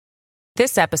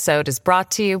This episode is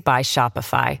brought to you by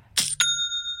Shopify.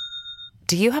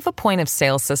 Do you have a point of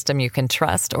sale system you can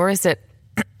trust, or is it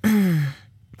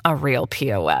a real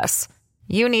POS?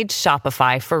 You need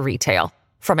Shopify for retail.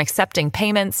 From accepting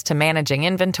payments to managing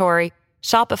inventory,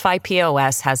 Shopify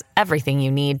POS has everything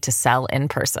you need to sell in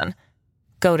person.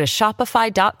 Go to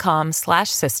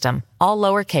shopify.com/system, all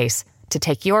lowercase, to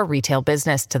take your retail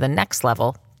business to the next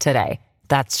level today.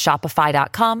 That's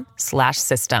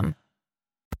shopify.com/system.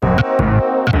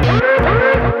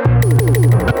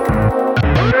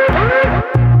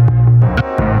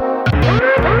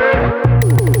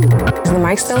 Is the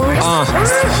mic still on?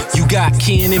 You got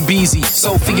Ken and Beezy,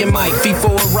 Sophie and Mike, feet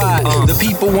for a ride. The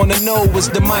people want to know, is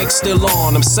the mic still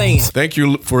on? I'm saying. Thank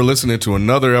you for listening to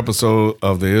another episode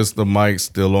of the Is the Mic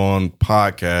Still On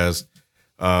podcast.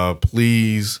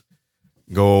 Please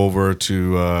go over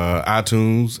to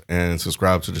iTunes and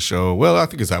subscribe to the show. Well, I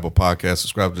think it's Apple Podcasts.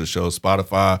 Subscribe to the show,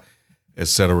 Spotify, et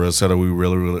cetera, et cetera. We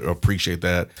really, really appreciate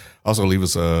that. Also, leave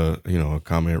us a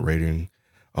comment, rating,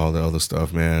 all the other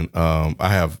stuff, man. I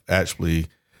have actually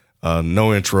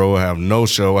no intro. I have no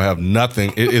show. I have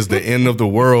nothing. It is the end of the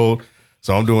world.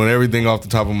 So I'm doing everything off the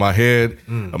top of my head.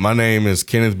 My name is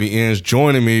Kenneth B. Inns.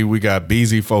 Joining me, we got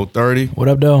BZ430. What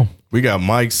up, though? We got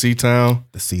Mike C-Town.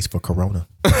 The C's for Corona.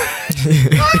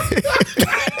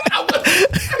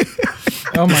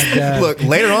 Oh my God! Look,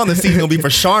 later on the season gonna be for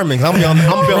Charming. I'm gonna be on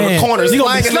the corners, you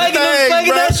gonna be slanging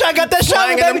that shot. Got that shot,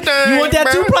 baby. You want that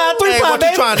 2-ply, 3-ply, what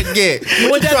baby? you trying to get? You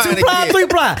want that 2-ply,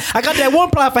 3-ply? I got that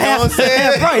 1-ply for half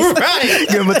price. Right.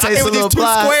 Give him a taste of these little two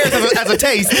ply. squares as a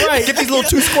taste. Right. Get these little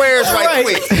 2 squares right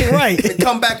quick. Right. And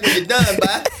come back when you're done,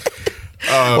 bye.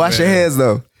 Wash your hands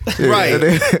though.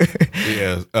 Right.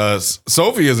 Yeah.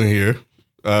 Sophie isn't here.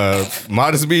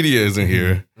 Modest Media isn't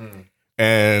here.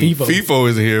 And FIFO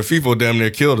isn't here. FIFO damn near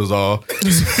killed us all.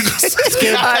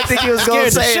 I think he was going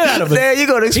to say, there you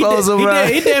going to expose him, bro.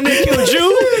 He damn near killed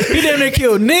you. He damn near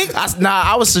killed Nick.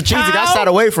 I was strategic. I sat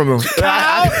away from him.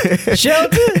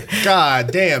 Shelton.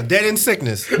 God damn, dead in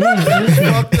sickness.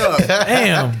 Fucked up.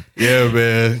 Damn. Yeah,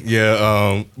 man.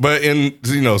 Yeah. But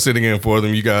sitting in for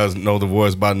them, you guys know the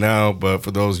voice by now. But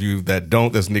for those of you that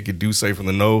don't, that's Nicky Duce from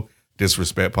the No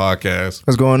DissRespect podcast.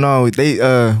 What's going on?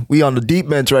 We on the deep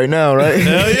bench right now, right?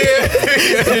 Hell yeah.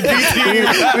 We the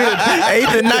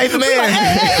 8th and 9th man. They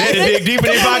had to dig deep in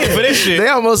their pocket for this shit. They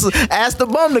almost asked the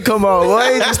bum to come on.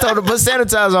 Boy, he just told to put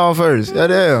sanitizer on first.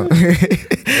 Goddamn.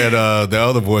 And the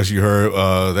other voice you heard,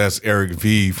 that's Eric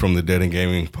V from the Dead and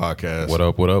Gaming podcast. What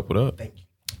up? Thank you.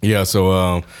 Yeah,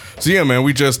 so yeah, man,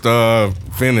 we just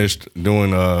finished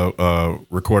doing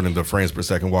recording the frames per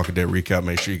second Walking Dead recap.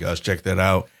 Make sure you guys check that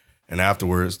out. And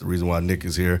afterwards, the reason why Nick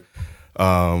is here,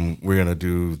 we're going to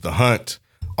do The Hunt,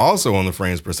 also on the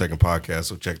Frames Per Second podcast,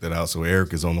 so check that out. So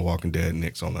Eric is on The Walking Dead,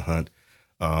 Nick's on The Hunt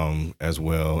as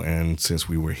well. And since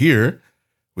we were here,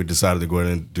 we decided to go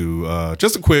ahead and do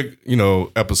just a quick,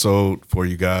 episode for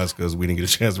you guys because we didn't get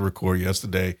a chance to record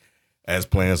yesterday as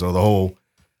planned. So the whole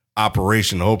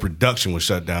operation, the whole production was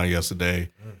shut down yesterday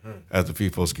after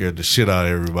FIFO scared the shit out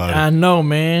of everybody. I know,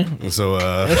 man. And so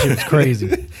that shit was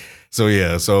crazy. So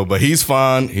yeah, but he's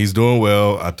fine. He's doing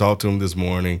well. I talked to him this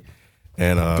morning,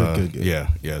 and good. Yeah.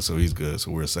 So he's good.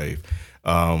 So we're safe.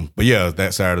 But yeah,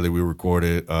 that Saturday we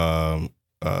recorded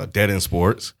Dead in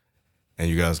Sports, and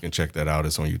you guys can check that out.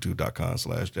 It's on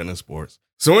YouTube.com/Dead in Sports.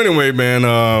 So anyway, man,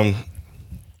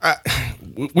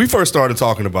 we first started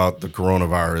talking about the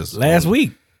coronavirus last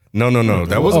week. No,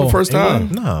 that wasn't the first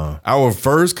time. No, our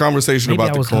first conversation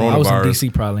about the coronavirus. I was in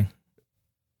DC probably.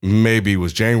 Maybe it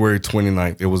was January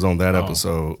 29th. It was on that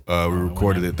episode. We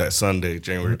recorded it that Sunday,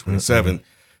 January 27th.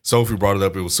 Sophie brought it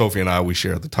up. It was Sophie and I. We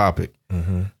shared the topic.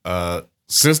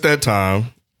 Since that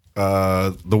time,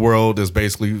 the world is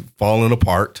basically falling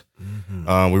apart.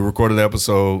 We recorded an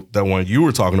episode, that one you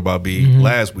were talking about,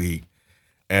 last week.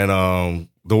 And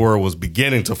the world was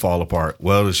beginning to fall apart.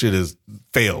 Well, the shit is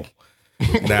failed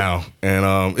now.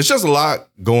 And it's just a lot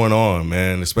going on,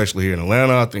 man, especially here in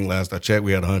Atlanta. I think last I checked,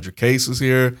 we had 100 cases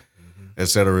here, et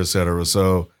cetera, et cetera.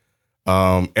 So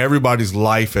everybody's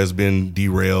life has been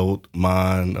derailed.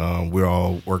 Mine, we're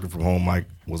all working from home. Mike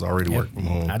was already working from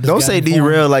home. Don't say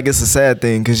derailed like it's a sad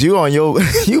thing, because you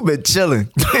been chilling.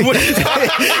 You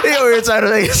over here trying to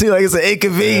make it seem like it's an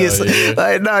inconvenience. Yeah.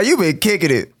 Like, nah, you been kicking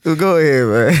it. So go ahead,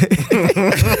 man.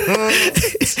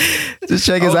 Just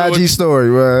check his IG story,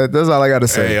 man. That's all I got to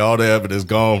say. Hey, all the evidence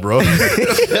gone, bro.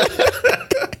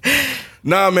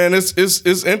 Nah, man,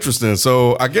 it's interesting.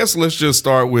 So I guess let's just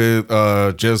start with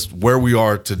just where we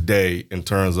are today in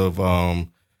terms of I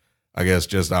guess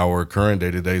just our current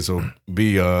day to day. So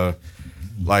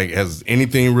like, has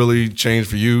anything really changed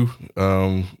for you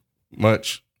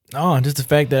much? Oh, just the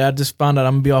fact that I just found out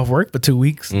I'm gonna be off work for 2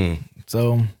 weeks.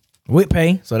 So with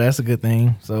pay, so that's a good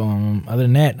thing. So other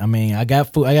than that, I mean, I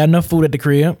got food. I got enough food at the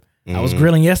crib. I was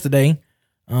grilling yesterday,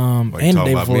 and the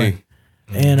day before. Me?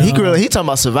 And He talking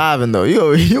about surviving though.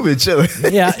 You been chilling.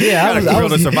 Yeah. I Grill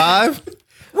was to survive.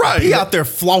 Right. He out there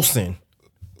flossing.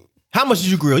 How much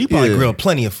did you grill? You probably grilled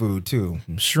plenty of food too.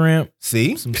 some shrimp,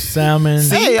 See? some salmon.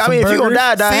 Hey, I some mean, if you gonna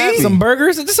burgers. die happy. Some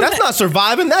burgers. Just some That's not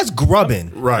surviving. That's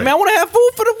grubbing. Right. I mean, I want to have food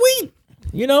for the week.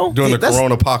 You know, During the that's-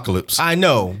 corona apocalypse. I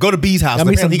know. Go to B's house. I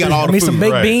mean, He got all the food. some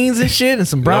baked Right. beans and shit, and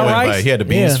some brown rice. He had the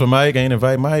beans Yeah. for Mike. Ain't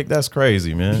invite Mike. That's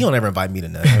crazy, man. He don't ever invite me to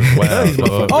nothing. Wow.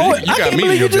 dog. Oh, You I got can't me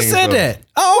believe your you just beans, said though. that.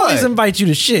 I always What? invite you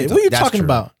to shit. What are you That's talking true.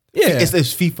 about? Yeah. It's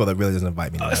FIFA that really doesn't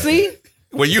invite me to nothing. See,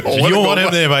 Well, you don't You want don't want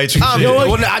him to invite you. shit.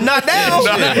 Well, not now.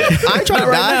 I ain't trying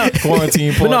to die.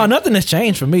 Quarantine but party. no, nothing has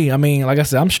changed for me. I mean, like I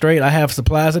said, I'm straight. I have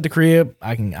supplies at the crib.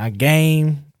 I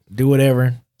game, do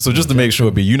whatever. So just to make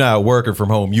sure, B, you're not working from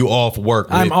home. You off work.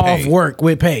 I'm with off pay. work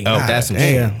with pay. Oh, That's some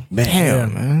yeah. shit.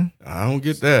 Damn, man. I don't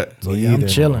get that. So yeah, I'm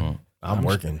chilling. I'm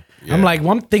working. I'm like, well,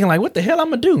 I'm thinking like, what the hell I'm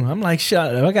gonna do? I'm like, shit,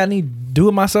 I got any do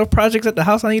it myself projects at the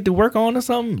house I need to work on or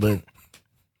something, but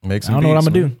Make I some don't know what I'm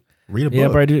beats, gonna man. do. Read a book. Yeah,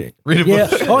 bro, do it. Read a Yeah.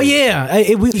 book. Oh yeah.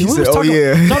 We was said, "Oh, talking.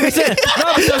 yeah." No,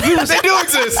 because we was, they do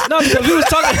exist. No, because we was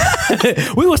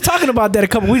talking. We was talking about that a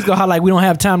couple weeks ago. How like we don't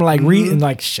have time to like read and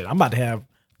like shit. I'm about to have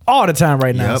all the time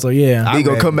right now. Yep. So yeah. He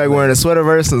gonna come back wearing a sweater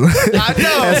versus I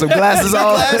know. and some glasses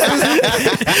on.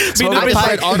 I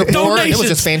tried art of war. It was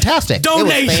just fantastic.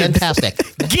 Donations. It was fantastic.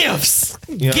 Gifts.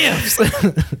 Gifts.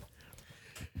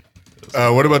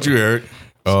 What about you, Eric?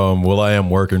 Well, I am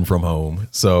working from home,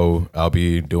 so I'll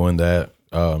be doing that.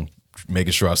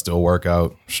 Making sure I still work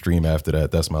out, stream after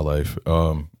that. That's my life.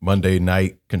 Monday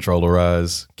night,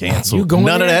 controllerize, cancel. You going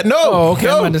None of in? that. No. Oh, okay,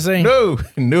 No, I'm about to say. No,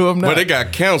 I'm not. But it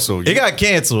got canceled. It got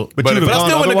canceled. But But, you'd have I gone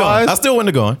still wouldn't have otherwise? gone.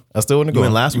 I still wouldn't have gone.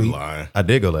 went last You week. lying. I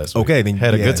did go last week. Okay, then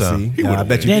Had a good time. See? I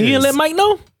bet you Damn, did. you didn't let Mike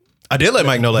know? I did let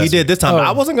Mike know last He did week. this time. Oh.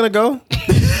 I wasn't gonna go.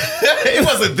 It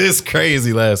wasn't this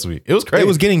crazy last week. It was crazy. It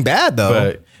was getting bad though.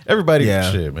 But everybody,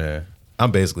 Yeah. shit, man. I'm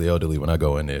basically elderly when I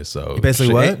go in there. So basically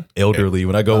shit, what? Elderly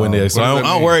when I go in there. So What does I that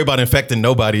don't mean? worry about infecting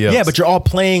nobody else. Yeah, but you're all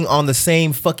playing on the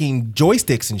same fucking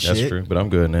joysticks and shit. That's true. But I'm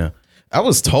good now. I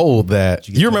was told that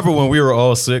you remember when we were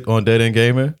all sick on Dead End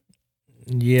Gaming?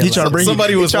 Yeah. He trying to bring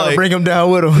Somebody was trying like- to bring him down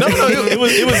with him. No, it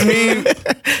was me.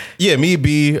 Yeah, me,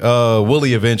 B,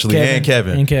 Willie eventually, and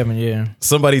Kevin. And Kevin, yeah.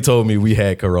 Somebody told me we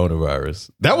had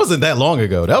coronavirus. That wasn't that long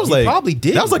ago. That was like probably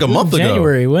did. That was like a month ago.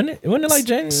 January, wasn't it? Wasn't it like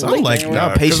January? Something like January? that.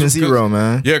 Nah, patient 'cause- zero,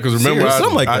 man. Yeah, because remember, Serious,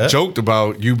 something like I that. joked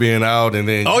about you being out and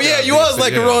then. Oh yeah, you was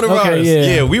like coronavirus.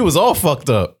 Okay, yeah. We was all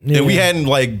fucked up, Yeah. and we hadn't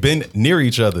like been near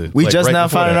each other. We like, just right now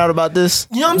before finding that. out about this.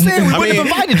 You know what I'm saying? We I wouldn't have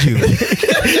mean- invited you.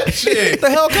 Shit, the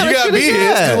hell kind you of got shit me is here.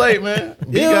 It's that? too late, man.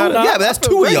 Yeah, but that's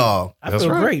two of y'all. I That's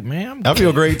feel right. great, man. I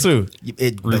feel great too.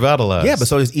 Revitalized. Yeah, but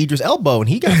so does Idris Elbow, and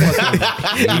he got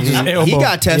he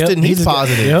got tested and he's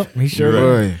positive. Yep, he sure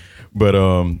Boy.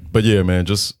 But yeah, man,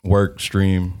 just work,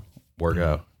 stream, work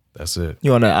out. That's it.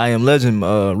 You on that I Am Legend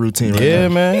routine right Yeah,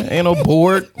 now. man. Ain't no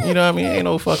board. You know what I mean? Ain't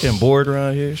no fucking board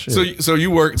around here. Shit. So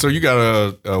you work. So you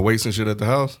got weights and shit at the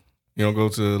house. You don't go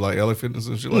to like LA Fitness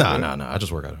and shit like that. Nah. I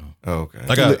just work out at home. Oh, okay.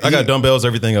 I got dumbbells.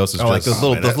 Everything else is Oh, like just.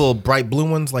 those little bright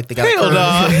blue ones, like they got. Hell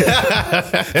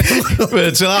no.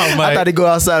 Man, chill out, Mike. I thought he'd go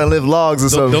outside and lift logs or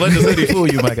Don't something. let this hoodie fool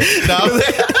you, Mike.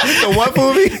 The what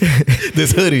movie?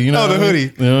 This hoodie, you know. Oh, the what I mean?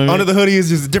 hoodie. You know what I mean? Under the hoodie is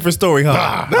just a different story,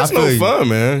 huh? That's I feel no you. fun,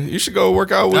 man. You should go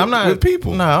work out with, I'm not with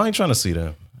people. Nah, I ain't trying to see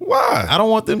them. Why? I don't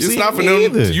want them It's seeing not for me them.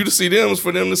 either. You to see them. It's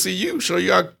for them to see you. Show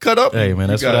you how cut up. Hey, man,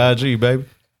 that's you for got. the IG, baby.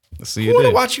 Let's see Who you want to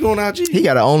there. watch you on IG? He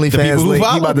got an people OnlyFans who link. He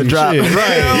follow about to me, drop. shit.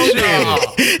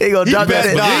 He gonna drop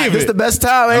best that. believe It's it. the best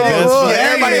time, ain't it? that's Boy, fine.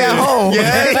 everybody Yeah, at home.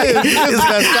 Yeah, it is. It's the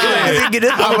best time. He get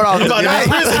this popping off I'm about to be tonight.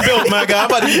 prison built, my guy. I'm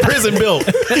about to be prison built.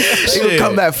 He gonna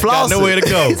come back flossing. Got nowhere to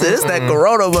go. He said, "It's that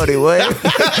Corona money, boy."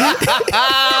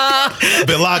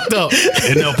 Been locked up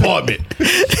in the apartment.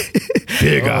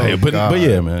 Big out here. But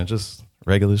yeah, man, just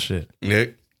regular shit.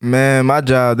 Nick. Man, my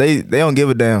job, they don't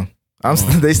give a damn.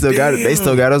 They still got it. They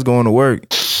still got us going to work,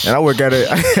 and I work at it.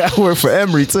 I work for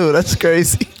Emory too. That's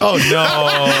crazy. Oh no.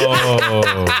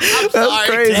 That's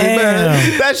crazy, Damn.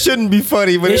 man. That shouldn't be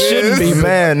funny, but It shouldn't be.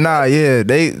 Man, nah, yeah.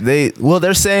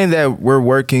 They're saying that we're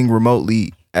working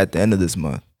remotely at the end of this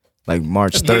month, like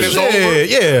March 30th.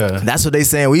 Yeah. That's what they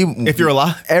saying. if you're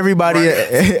alive, Everybody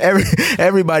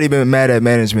been mad at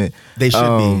management. they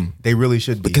should be. They really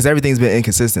should be. Because everything's been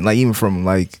inconsistent. Like even from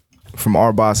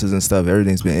our bosses and stuff,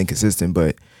 everything's been inconsistent.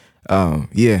 But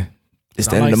yeah, it's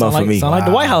the end of the month for me. Sound like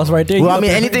the White House right there. Well, I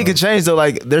mean, anything could change though.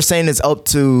 Like they're saying it's up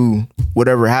to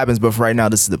whatever happens, but for right now,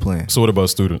 this is the plan. So what about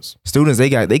students? Students, they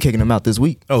kicking them out this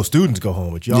week. Oh, students go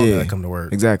home, but y'all gotta come to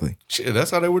work. Exactly. Shit,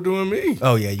 that's how they were doing me.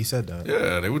 Oh yeah, you said that.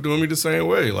 Yeah, they were doing me the same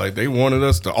way. Like they wanted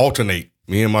us to alternate.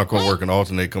 Me and my coworker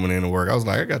alternate coming in to work. I was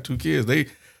like, I got 2 kids. They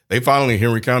finally,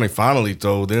 Henry County finally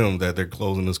told them that they're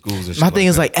closing the schools and shit. My thing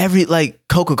is like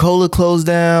Coca-Cola closed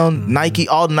down, Nike,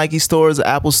 all the Nike stores, the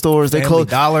Apple stores, they closed.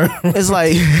 Dollar. It's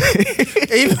like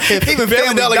even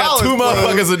Family Dollar got 2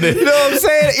 motherfuckers in there. You know what I'm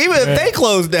saying? Even if they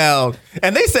closed down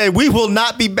and they said we will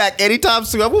not be back anytime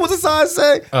soon. What was the sign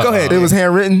say? Go ahead. It was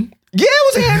handwritten. Yeah,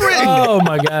 it was handwritten. Oh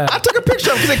my god! I took a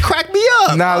picture of it because it cracked me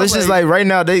up. Nah, this is like right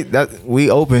now we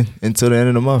open until the end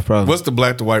of the month probably. What's the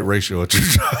black to white ratio at your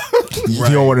job? You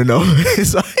don't want to know.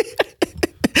 It's like,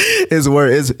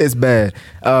 it's bad.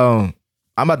 I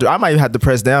might have to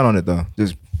press down on it though.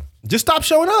 Just stop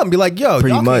showing up and be like, yo,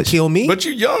 Pretty y'all much. can't kill me. But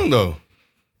you're young though.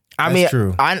 I mean,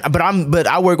 true. But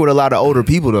I work with a lot of older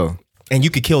people though. And you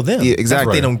could kill them. Yeah, exactly. That's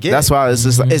what they don't get. That's why it's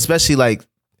just like, especially like,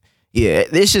 yeah,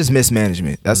 it's just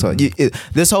mismanagement. That's all.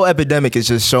 This whole epidemic is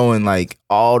just showing like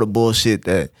all the bullshit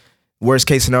that worst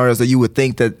case scenarios that you would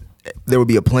think that there would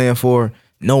be a plan for.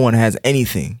 No one has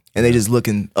anything, and they just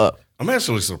looking up. I'm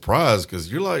actually surprised because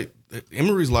you're like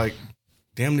Emory's like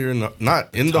damn near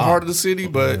not in the heart of the city,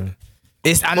 but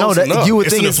I know that enough. You would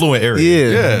it's think an affluent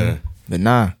area. Yeah, but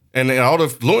nah. And then all the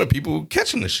affluent people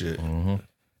catching the shit.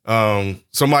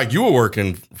 So Mike, you were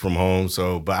working from home,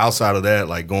 but outside of that,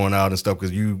 like going out and stuff,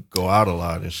 because you go out a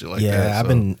lot and shit like that. Yeah,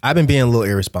 I've been being a little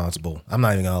irresponsible. I'm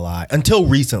not even gonna lie. Until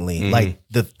recently, like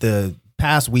the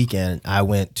past weekend, I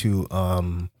went to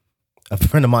a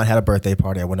friend of mine had a birthday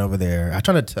party. I went over there. I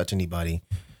tried not to touch anybody,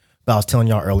 but I was telling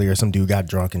y'all earlier, some dude got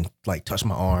drunk and like touched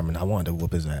my arm, and I wanted to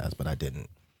whoop his ass, but I didn't.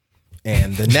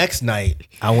 And the next night,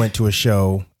 I went to a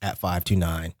show at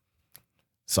 529.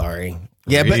 Sorry.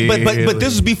 Yeah, but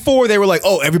this was before they were like,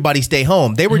 oh, everybody stay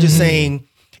home. They were just saying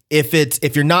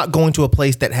if you're not going to a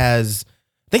place that has,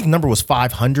 I think the number was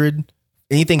 500.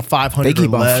 Anything 500 they keep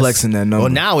or less. On flexing that number.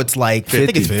 Well, now it's like 50. I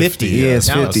think it's 50. Yeah, it's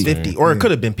now 50. It's 50. Or it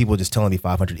could have been people just telling me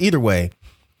 500. Either way,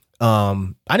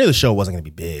 I knew the show wasn't going to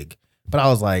be big, but I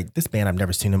was like, this band, I've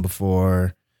never seen them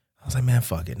before. I was like, man,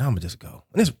 fuck it. Now I'm going to just go.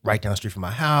 And it's right down the street from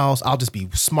my house. I'll just be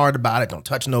smart about it. Don't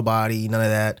touch nobody. None of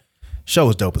that. Show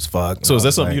was dope as fuck. So is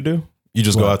that something you do? You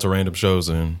just go out to random shows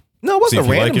and... No, it wasn't a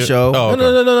random show. Oh,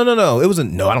 okay. No. It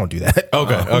wasn't. No, I don't do that.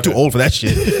 Okay. I'm too old for that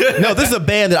shit. No, this is a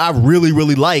band that I really,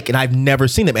 really like, and I've never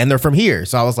seen them, and they're from here.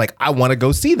 So I was like, I want to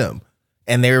go see them.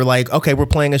 And they were like, okay, we're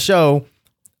playing a show.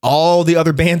 All the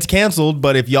other bands canceled,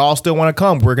 but if y'all still want to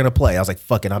come, we're gonna play. I was like,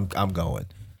 fuck it, I'm going.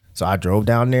 So I drove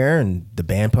down there, and the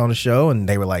band put on a show, and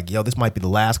they were like, yo, this might be the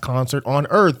last concert on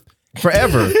Earth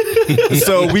forever.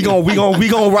 So we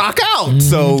gonna rock out.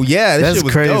 So yeah, this shit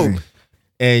was crazy. Dope.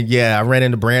 And yeah, I ran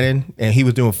into Brandon, and he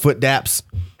was doing foot daps.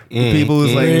 People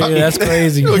was like, yeah, that's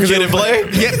crazy. You get it play?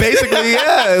 Yeah, basically,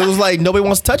 yeah. It was like nobody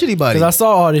wants to touch anybody. Because I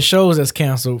saw all the shows that's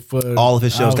canceled for all of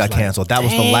his shows got canceled. That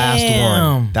was the last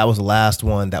one. That was the last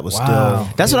one. That was still.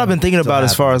 That's what I've been thinking about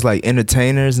as far as like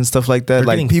entertainers and stuff like that.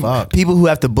 They're like people who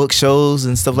have to book shows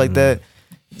and stuff like that.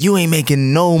 You ain't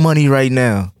making no money right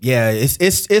now. Yeah,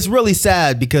 it's really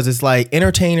sad because it's like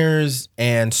entertainers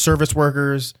and service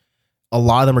workers. A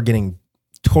lot of them are getting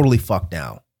totally fucked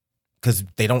now because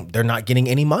they're not getting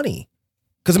any money.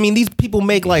 Because I mean, these people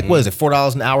make like what is it,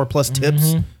 $4 an hour plus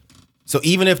tips. So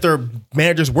even if their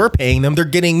managers were paying them, they're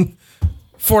getting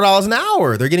 $4 an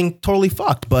hour. They're getting totally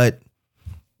fucked. But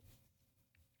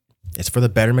it's for the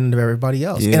betterment of everybody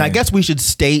else. Yeah. And I guess we should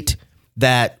state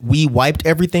that we wiped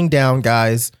everything down,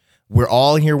 guys. We're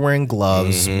all here wearing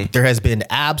gloves. There has been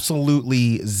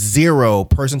absolutely zero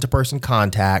person-to-person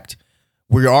contact.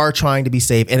 We are trying to be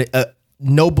safe. And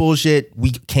no bullshit.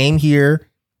 We came here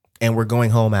and we're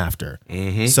going home after.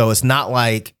 So it's not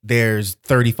like there's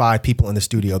 35 people in the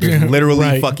studio. There's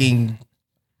literally fucking...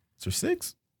 Is there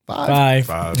 6? 5?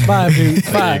 5, dude.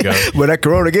 5. But that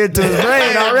corona get to his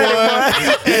brain already.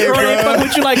 Hey, fuck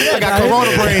with you like that. I got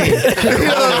corona brain. You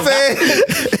know what I'm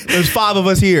saying? There's 5 of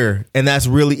us here, and that's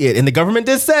really it. And the government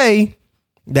did say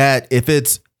that if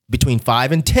it's between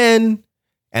 5 and 10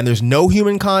 and there's no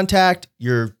human contact,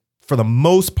 you're for the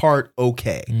most part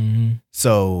okay.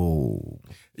 So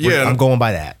yeah, I'm going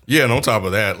by that. Yeah, and on top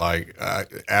of that, like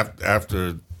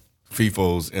after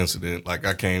FIFO's incident, like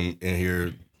I came in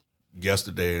here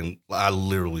yesterday and I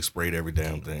literally sprayed every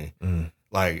damn thing.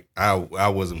 Like I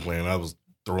wasn't playing. I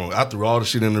threw all the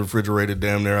shit in the refrigerator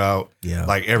damn near out. Yeah.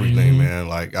 Like everything, man.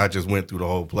 Like I just went through the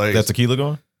whole place. That tequila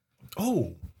going?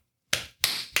 Oh.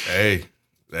 Hey.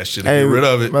 That shit get rid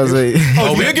of it. I was like,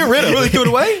 Oh, we'll get rid of it. Really threw it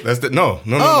away? That's the no.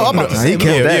 I'm about to say, he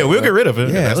killed that. Yeah, we'll get rid of it.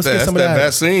 Yeah, That's let's get that some of that.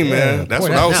 vaccine, man. That's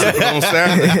what I was sipping on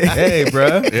Saturday. hey, bro.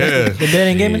 Yeah. The Dead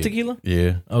and Gaming tequila?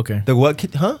 Yeah. Okay. The what?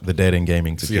 Huh? The Dead and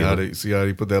Gaming See how tequila.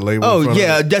 they put that label? in Oh front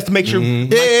yeah, of it? just to make sure.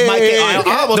 Mhm.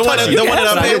 I almost touched you. the one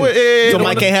that I picked with. So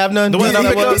Mike can't have none. The one that I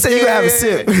picked up. He said you can have a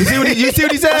sip. You see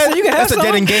what he said? you can have That's a some.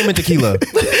 Dead and Gaming tequila.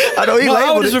 I know he No, I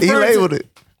labeled was it. He referring to- labeled it.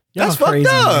 Y'all That's fucked crazy,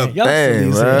 up. man. Y'all Dang,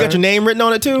 crazy. bro. You got your name written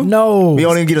on it too? No. We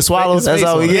don't even get a swallow. That's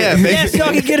all we Yeah, get. Yes,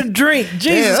 y'all can get a drink. Jesus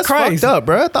Yeah, that's Christ. fucked up,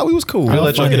 bro. I thought we was cool. We'll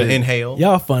let y'all get an funny. inhale.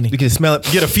 Y'all funny. You can smell it.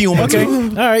 Get a fume or Okay. two.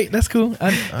 All right. That's cool.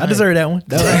 I deserve that one.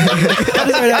 I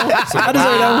deserve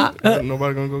that one.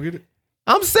 Nobody gonna go get it.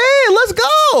 I'm saying, let's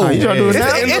go. you trying to do it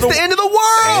It's now? the end of the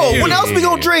world. When else we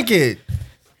gonna drink it?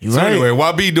 You So right. anyway,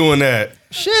 why be doing that?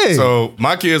 Shit. So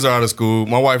my kids are out of school.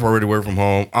 My wife already work from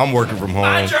home. I'm working from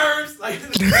home.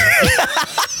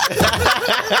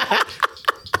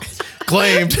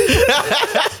 Claimed.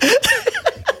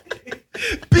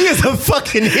 B is a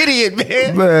fucking idiot,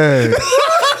 man. Man.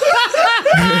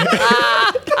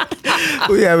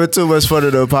 We having too much fun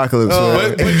in the apocalypse,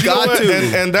 man. But you got know what?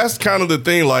 to. And that's kind of the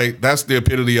thing. Like that's the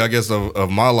epitome, I guess, of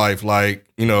my life. Like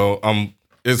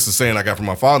it's the saying I got from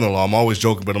my father-in-law. I'm always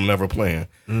joking, but I'm never playing.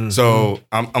 So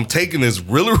I'm taking this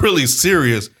really, really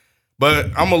serious. But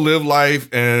I'm gonna live life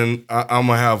and I'm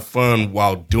gonna have fun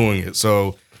while doing it.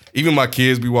 So even my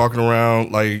kids be walking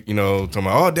around like, talking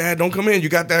about, oh, Dad, don't come in. You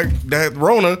got that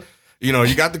Rona. You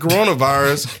got the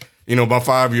coronavirus. My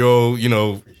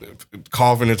 5-year-old,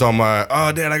 coughing and talking about,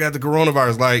 oh, Dad, I got the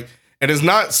coronavirus. Like, and it's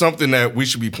not something that we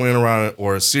should be playing around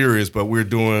or serious, but we're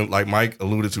doing, like Mike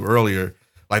alluded to earlier,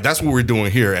 like that's what we're doing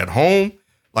here at home.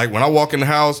 Like when I walk in the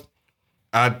house,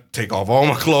 I take off all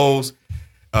my clothes.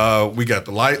 We got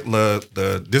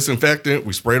the disinfectant.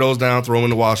 We spray those down, throw them in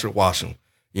the washer, wash them.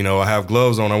 I have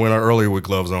gloves on. I went out earlier with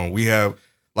gloves on. We have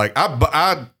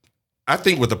I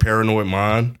think with a paranoid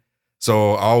mind.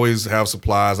 So I always have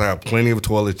supplies. I have plenty of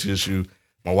toilet tissue.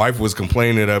 My wife was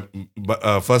complaining,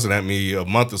 fussing at me a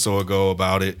month or so ago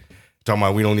about it, talking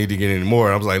about we don't need to get any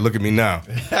more. I was like, look at me now.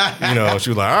 She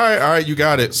was like, all right, you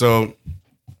got it. So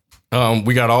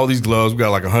we got all these gloves. We got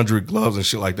like 100 gloves and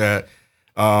shit like that.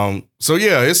 So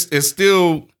yeah, it's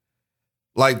still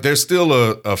like there's still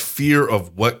a fear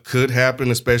of what could happen,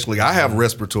 especially I have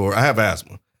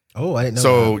asthma. Oh, I didn't know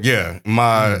So yeah,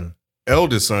 my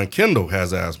eldest son, Kendall,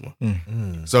 has asthma.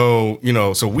 So,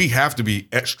 so we have to be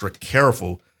extra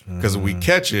careful because if we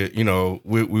catch it,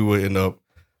 we would end up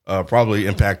probably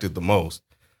impacted the most.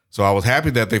 So I was happy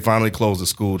that they finally closed the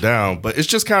school down, but it's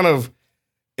just kind of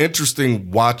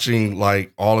interesting watching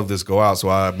like all of this go out. So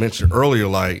I mentioned earlier,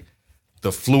 like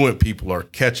the fluent people are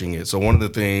catching it. So one of the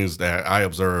things that I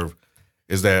observe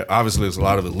is that obviously it's a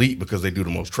lot of elite because they do the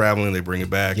most traveling, they bring it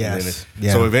back. Yes. And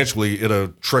then so eventually it'll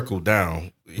trickle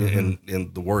down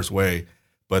in the worst way.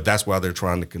 But that's why they're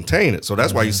trying to contain it. So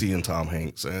that's why you see in Tom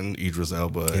Hanks and Idris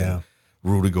Elba and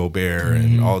Rudy Gobert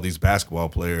and all these basketball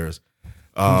players.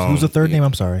 Who's the third name?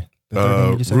 I'm sorry. The third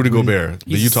name you just said? Rudy Gobert,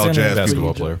 the Utah center Jazz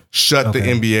basketball people, player. shut the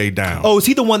NBA down. Oh, is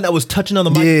he the one that was touching on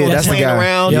the microphone, that's the playing guy.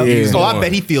 around? Yeah. He's the Oh, I one.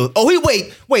 bet he feels.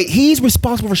 Oh, wait. He's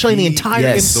responsible for shutting the entire.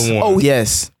 Yes. the one. Oh,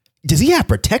 Yes. does he have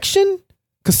protection?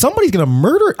 Because somebody's gonna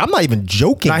murder. I'm not even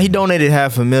joking. Nah, he donated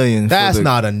 $500,000. That's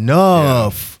not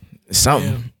enough.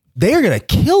 something. They are gonna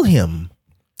kill him.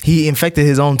 He infected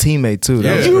his own teammate too.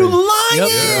 That was You crazy.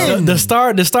 lying? The star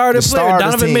of the star player, of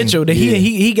Donovan his team. Mitchell. That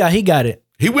Yeah. he got it.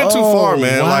 He went too far,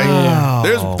 man. wow.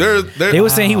 Like there's They were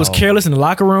saying he was careless in the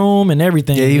locker room and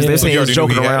everything. Yeah, he was, they saying he was already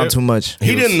knew joking he had around it? too much.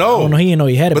 he didn't I know. don't know. He didn't know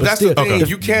he had it. But But that's still, the thing. Okay.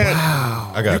 You can't.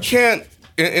 I got You can't.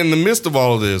 In the midst of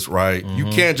all of this, right? You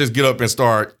can't just get up and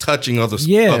start touching other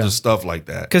stuff like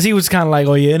that. because he was kind of like,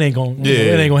 oh yeah, it ain't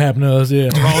gonna happen to us. Yeah,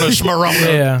 Rona Schmarona.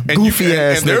 yeah, And Goofy you,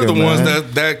 ass and they're the nigga, ones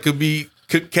man. that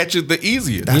could catch it the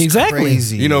easiest. exactly.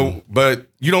 Crazy. But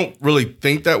you don't really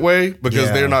think that way because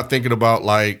Yeah. they're not thinking about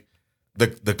like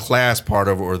the class part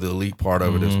of it or the elite part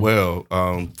of it as well.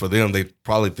 For them, they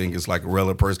probably think it's like a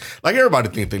relevant person. Like everybody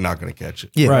think they're not going to catch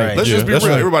it. Yeah, Right. Let's just be that's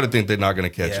real. right. Everybody think they're not going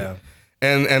to catch Yeah. it.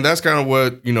 And that's kind of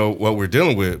what we're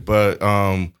dealing with. But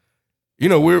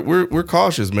we're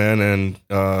cautious, man. And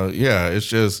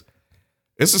it's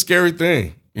a scary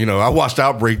thing. I watched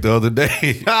Outbreak the other day,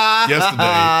 yesterday.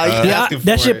 Yeah,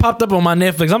 that shit popped up on my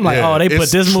Netflix. I'm like, Yeah, oh, they put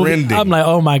it's this movie. trending. I'm like,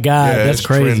 oh my god, that's it's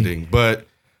crazy. trending. But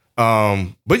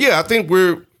yeah, I think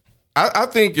I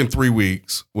think in 3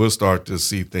 weeks we'll start to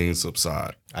see things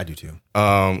subside. I do too.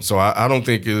 So I don't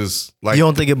think it's like You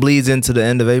don't think it bleeds into the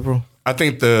end of April? I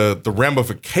think the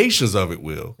ramifications of it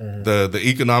will. The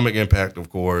economic impact, of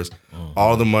course,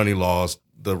 all the money lost,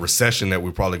 the recession that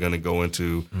we're probably going to go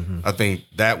into, I think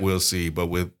that we'll see. But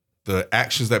with the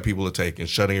actions that people are taking,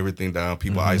 shutting everything down,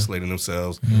 people isolating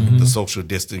themselves, the social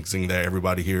distancing that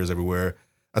everybody hears everywhere,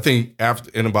 I think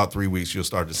in about 3 weeks, you'll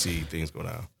start to see things go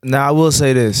down. Now, I will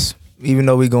say this. Even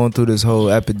though we're going through this whole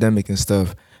epidemic and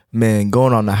stuff, man,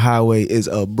 going on the highway is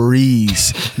a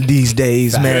breeze these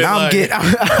days, man. I'm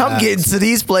getting to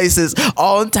these places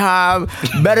on time,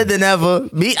 better than ever.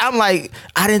 I'm like,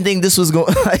 I didn't think this was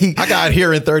going. Like, I got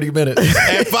here in 30 minutes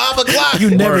at 5 o'clock.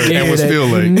 You never get here that. Still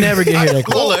late. You never get here that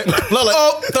close.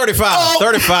 Look, 35.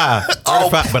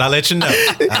 But I let you know.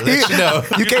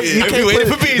 You can't waiting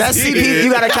put, for BZ. that's CP.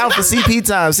 You got to count for CP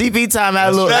time. CP time had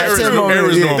a little. That's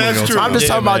true. I'm just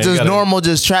talking about man, just normal,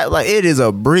 just trap. Like it is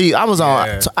a breeze. I was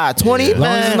on 20,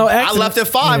 man. No I left at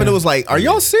 5 and it was like, are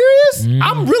y'all serious?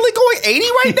 I'm really going 80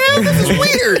 right now? This is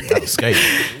weird. Escape.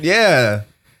 Yeah.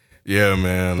 Yeah,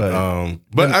 man.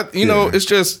 But it's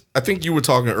just, I think you were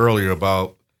talking earlier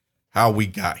about how we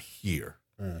got here.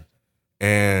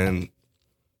 And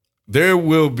there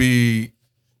will be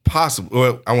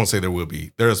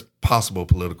there's possible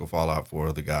political fallout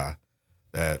for the guy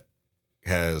that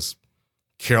has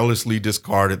carelessly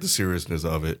discarded the seriousness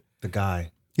of it. The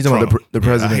guy. He's talking about the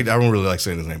president. I don't really like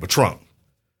saying his name, but Trump.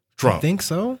 I think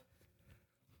so.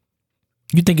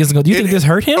 You think think this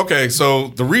hurt him? Okay, so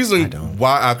the reason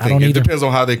why I think it depends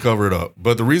on how they cover it up,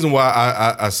 but the reason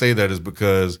why I say that is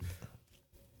because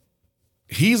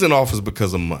he's in office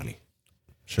because of money.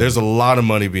 Sure. There's a lot of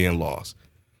money being lost.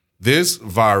 This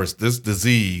virus, this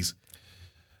disease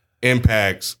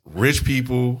impacts rich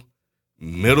people,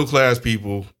 middle class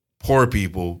people, poor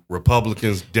people,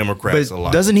 Republicans, Democrats, but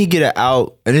alike. Doesn't he get it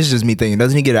out? And this is just me thinking.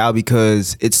 Doesn't he get it out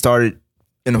because it started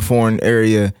in a foreign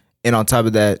area, and on top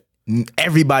of that,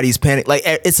 everybody's panic. Like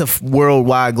it's a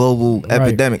worldwide, global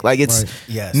epidemic. Like it's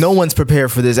no one's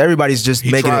prepared for this. Everybody's just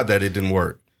he making tried that. It didn't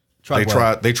work. They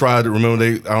tried. Remember,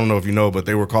 I don't know if you know, but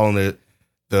they were calling it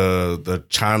the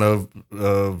China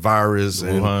virus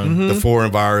and the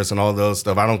foreign virus and all the other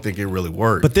stuff. I don't think it really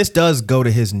worked. But this does go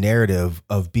to his narrative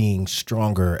of being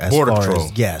stronger as Border far control.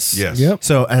 as yes. Yep.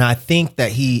 So, and I think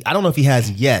that I don't know if he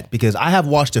has yet, because I have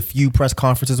watched a few press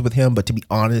conferences with him, but to be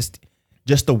honest,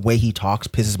 just the way he talks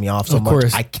pisses me off so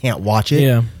much. I can't watch it.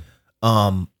 Yeah.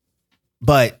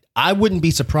 But I wouldn't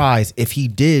be surprised if he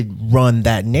did run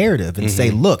that narrative and say,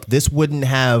 look, this wouldn't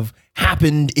have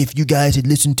happened if you guys had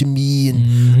listened to me,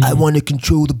 and I want to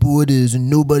control the borders and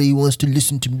nobody wants to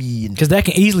listen to me. Because that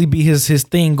can easily be his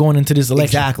thing going into this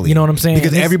election. Exactly. You know what I'm saying?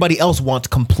 Because everybody else wants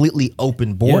completely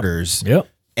open borders. Yep.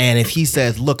 And if he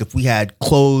says, look, if we had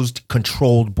closed,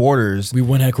 controlled borders, we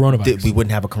wouldn't have coronavirus. We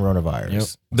wouldn't have a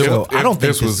coronavirus. Yep. So I don't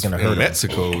think this is going to hurt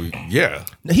Mexico. Yeah.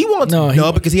 He wants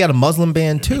because he had a Muslim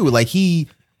ban too. Like he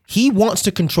wants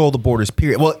to control the borders,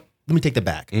 period. Well, let me take that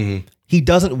back. He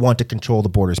doesn't want to control the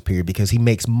borders, period, because he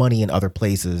makes money in other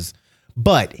places.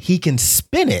 But he can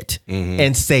spin it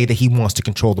and say that he wants to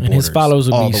control the borders. And his followers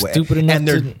would be the way. stupid enough and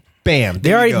they're to... Bam.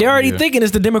 They're already thinking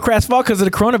it's the Democrats' fault because of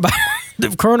the coronavirus. The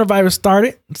coronavirus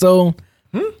started. So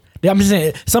I'm just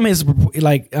saying, some of his,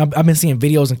 like, I've been seeing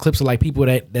videos and clips of like people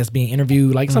that's being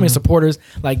interviewed, like some of his supporters,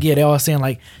 like, they're all saying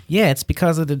like, it's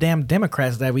because of the damn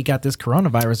Democrats that we got this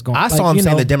coronavirus going. I saw him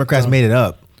saying the Democrats made it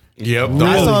up. Yep.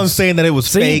 I saw him saying that it was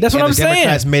fake. That's what I'm saying.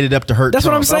 Democrats made it up to hurt. That's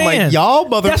Trump. what I'm saying. I'm like, y'all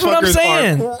motherfuckers That's what I'm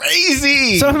saying. are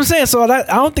crazy. So that's what I'm saying. So I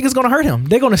don't think it's going to hurt him.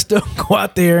 They're going to still go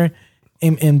out there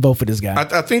and vote for this guy.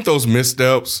 I think those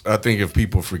missteps, I think if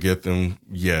people forget them,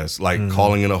 yes, like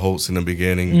calling it a hoax in the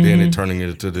beginning, then it turning it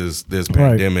into this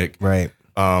pandemic, right?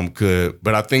 Could,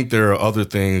 but I think there are other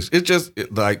things. It's just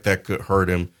like that could hurt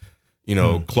him. You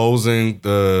know, closing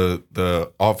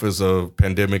the Office of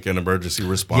Pandemic and Emergency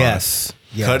Response,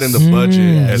 yes. cutting the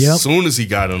budget as soon as he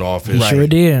got in office, Sure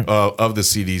did. Of the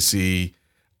CDC.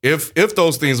 If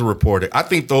those things are reported, I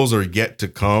think those are yet to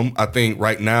come. I think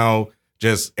right now,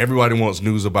 just everybody wants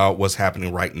news about what's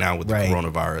happening right now with the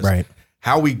coronavirus. Right.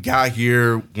 How we got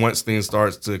here, once things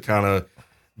starts to kind of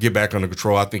get back under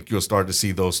control, I think you'll start to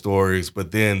see those stories.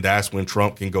 But then that's when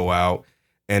Trump can go out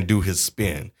and do his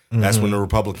spin. That's when the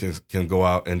Republicans can go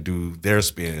out and do their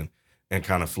spin and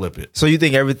kind of flip it. So you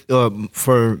think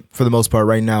for the most part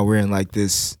right now we're in like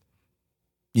this,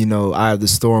 eye of the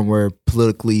storm where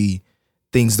politically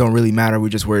things don't really matter. We're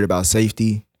just worried about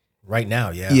safety. Right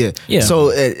now, yeah.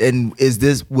 So, and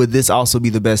would this also be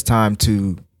the best time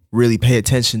to really pay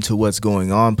attention to what's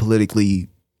going on politically?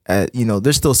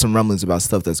 There's still some rumblings about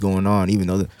stuff that's going on, even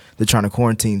though they're trying to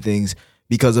quarantine things.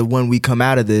 Because of when we come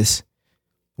out of this,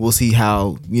 we'll see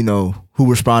how, who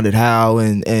responded how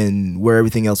and where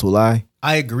everything else will lie.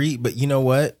 I agree, but you know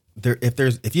what?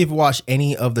 If you've watched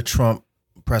any of the Trump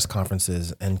press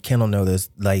conferences, and Ken will know this,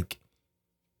 like,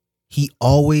 he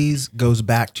always goes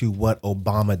back to what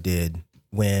Obama did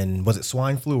when, was it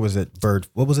swine flu or was it bird?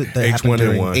 What was it that happened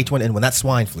during H1N1? That's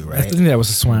swine flu, right? I think that was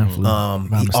a swine flu.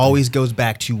 He always goes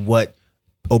back to what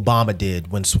Obama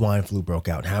did when swine flu broke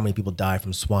out. How many people died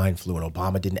from swine flu, and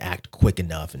Obama didn't act quick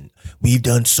enough, and we've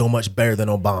done so much better than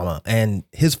Obama. And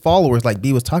his followers, like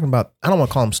B was talking about, I don't want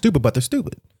to call them stupid, but they're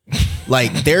stupid.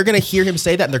 Like, they're going to hear him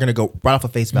say that and they're going to go right off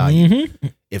of face value.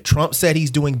 If Trump said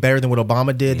he's doing better than what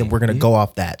Obama did, then we're going to go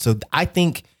off that. So I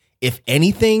think, if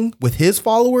anything, with his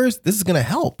followers, this is going to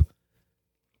help.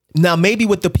 Now, maybe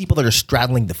with the people that are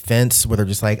straddling the fence, where they're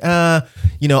just like, I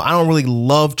don't really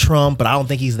love Trump, but I don't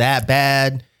think he's that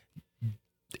bad.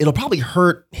 It'll probably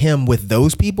hurt him with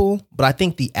those people. But I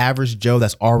think the average Joe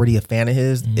that's already a fan of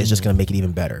his is just going to make it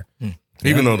even better.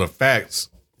 Even though the facts,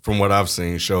 from what I've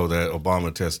seen, show that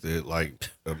Obama tested like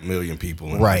 1 million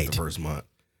people in like the first month.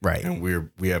 Right. And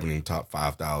we haven't even topped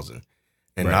 5,000.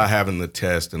 And not having the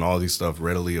test and all these stuff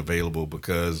readily available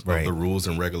because of the rules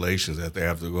and regulations that they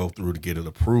have to go through to get it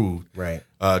approved,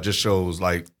 just shows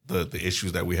like the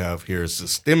issues that we have here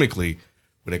systemically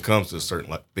when it comes to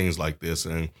certain things like this.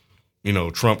 And,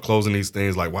 Trump closing these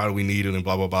things, like, why do we need it and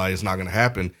blah, blah, blah. It's not going to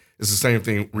happen. It's the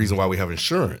same reason why we have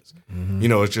insurance.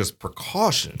 It's just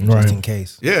precaution. Just in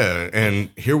case. Yeah, and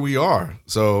here we are.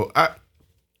 So I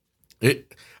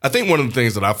think one of the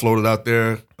things that I floated out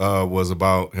there was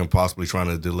about him possibly trying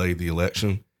to delay the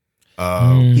election.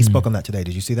 He spoke on that today.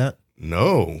 Did you see that?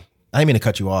 No. I didn't mean to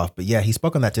cut you off, but yeah, he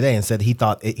spoke on that today and said he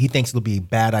thinks it'll be a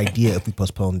bad idea if we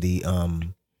postpone the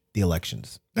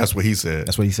elections. That's what he said.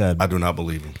 That's what he said. I do not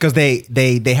believe him. Because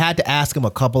they had to ask him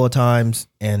a couple of times.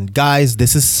 And guys,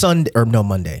 this is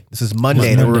Monday. This is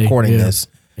Monday that we're recording this.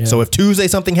 Yeah. So if Tuesday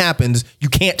something happens, you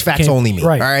can't fax only me.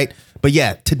 Right. All right. But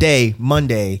yeah, today,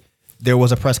 Monday, there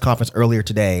was a press conference earlier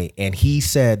today, and he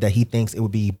said that he thinks it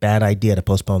would be a bad idea to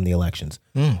postpone the elections.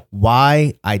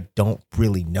 Why? I don't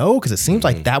really know, because it seems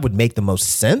like that would make the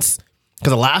most sense.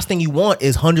 Because the last thing you want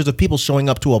is hundreds of people showing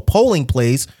up to a polling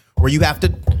place where you have to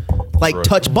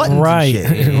touch buttons and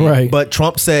shit. Right. But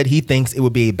Trump said he thinks it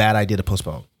would be a bad idea to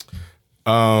postpone.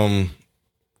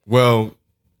 Well,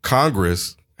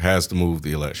 Congress has to move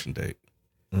the election date.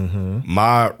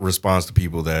 My response to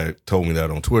people that told me that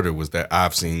on Twitter was that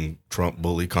I've seen Trump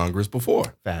bully Congress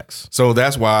before. Facts. So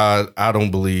that's why I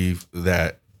don't believe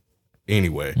that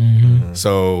anyway.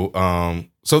 So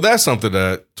that's something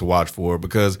to watch for,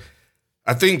 because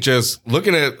I think just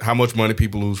looking at how much money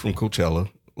people lose from Coachella,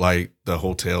 like the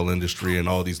hotel industry and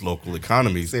all these local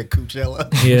economies. Said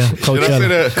Coachella. Yeah, Coachella. Did I say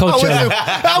that? Coachella.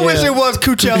 I wish it was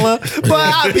Coachella, but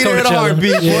I'd be there in a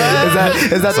heartbeat. Yeah.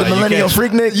 Is that the millennial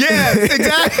freaknik? Yeah,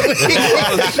 exactly.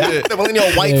 The millennial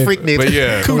white freaknik. But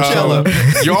yeah, Coachella.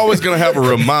 You're always going to have a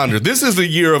reminder. This is the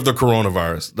year of the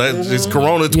coronavirus. It's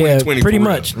Corona 2020. Yeah, pretty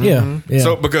much. Yeah.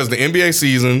 So because the NBA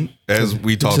season, as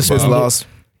we talked about, lost.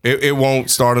 It won't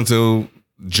start until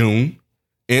June.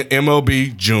 In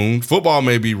MLB, June. Football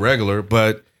may be regular,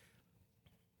 but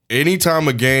anytime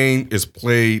a game is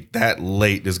played that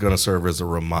late, it's going to serve as a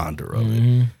reminder of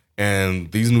it. And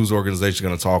these news organizations are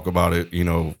going to talk about it,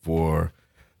 for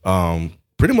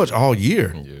pretty much all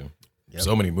year. Yeah.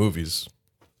 So many movies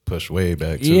push way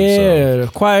back too. Yeah,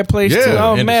 The Quiet Place too.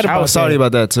 I was mad about that. I was sorry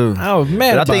about that too. I was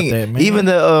mad about that, man. Even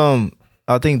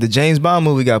I think the James Bond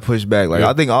movie got pushed back. Like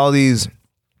I think all these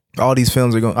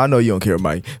films are going. I know you don't care,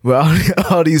 Mike, but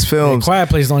all these films. Quiet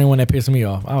Place is the only one that pissed me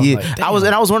off. I was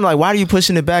I was wondering, like, why are you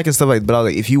pushing it back and stuff like that? But I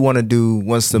was like, if you want to do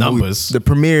once the Numbers. movie, the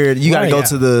premiere, you got to go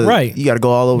to the you got to go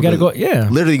all over. You got to go, yeah,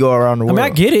 literally go around the world. I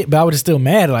mean, I get it, but I was still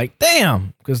mad. Like,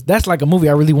 damn, because that's like a movie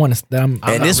I really want to. And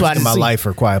this is my life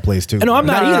for Quiet Place too. No, I'm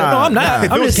not either. No, I'm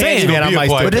not. I'm just saying. Man, I might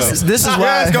but this is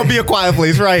why it's gonna be a Quiet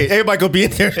Place, right? Everybody gonna be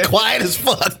in there quiet as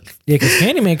fuck. Yeah, because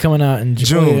Candyman coming out in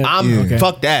June.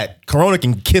 Fuck that. Corona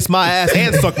can kiss my ass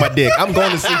and suck my dick. I'm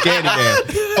going to see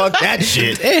Candyman. Fuck that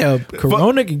shit. Damn,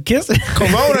 Corona can kiss it.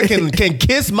 Corona can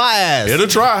kiss my ass. It'll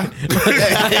try.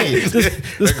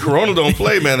 That Corona don't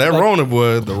play, man. That Rona,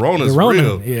 boy, the Rona's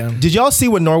real. Yeah. Did y'all see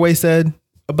what Norway said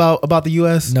about the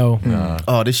U.S.? No.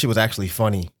 Oh, this shit was actually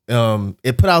funny.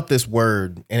 It put out this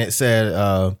word, and it said,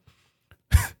 and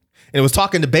it was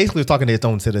talking to its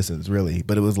own citizens, really.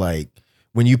 But it was like,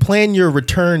 when you plan your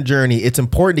return journey, it's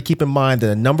important to keep in mind that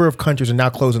a number of countries are now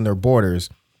closing their borders.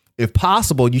 If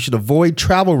possible, you should avoid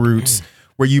travel routes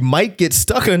where you might get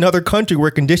stuck in another country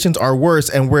where conditions are worse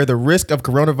and where the risk of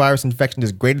coronavirus infection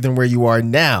is greater than where you are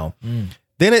now.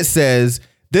 Then it says,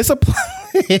 this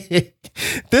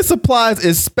applies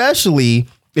especially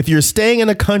if you're staying in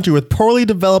a country with poorly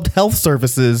developed health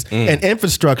services and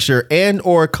infrastructure and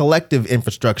or collective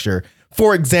infrastructure.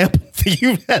 for example,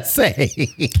 you say.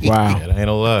 Wow. It ain't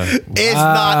a lie. It's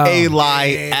not a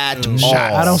lie at all.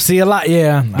 I don't see a lot.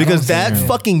 Yeah. Because that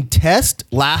fucking test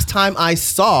last time I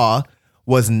saw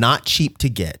was not cheap to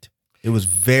get. It was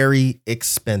very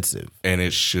expensive. And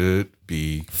it should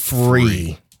be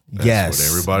Free. That's Yes.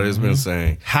 what everybody has been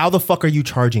saying. How the fuck are you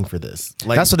charging for this?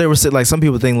 Like, That's what they were saying. Like some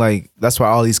people think like that's why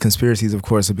all these conspiracies, of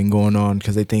course, have been going on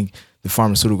because they think the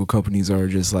pharmaceutical companies are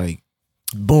just like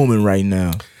booming right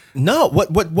now. no,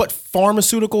 what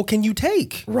pharmaceutical can you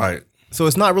take? Right. So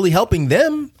it's not really helping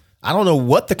them. I don't know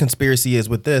what the conspiracy is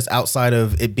with this outside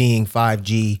of it being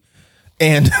 5G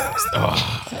and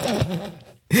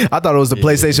I thought it was the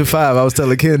PlayStation 5. I was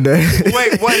telling Ken that.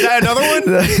 Wait, what, is that another one?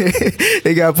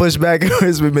 It got pushed back.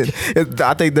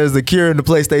 I think there's the cure in the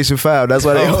PlayStation 5. That's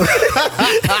why they.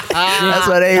 That's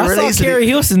why they I released saw Kerry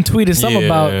Hilson tweeted something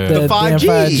about The 5G.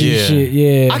 5G shit.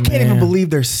 Yeah, I can't even believe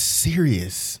they're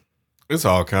serious. It's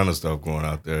all kind of stuff going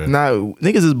out there. Nah,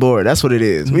 niggas is bored. That's what it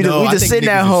is. We I just think sitting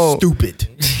niggas at is home. Stupid.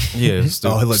 Yeah.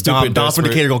 Oh, look, stupid. Dom from desperate.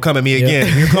 Decatur gonna come at me again.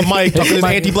 Here come Mike talking this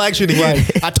anti-black shit again.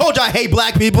 I told you I hate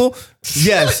black people.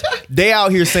 Yes, they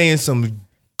out here saying some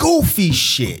goofy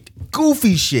shit.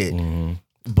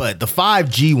 But the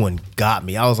 5G one got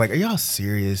me. I was like, are y'all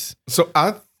serious? So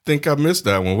I think I missed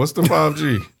that one. What's the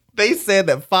 5G? They said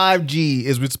that 5G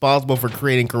is responsible for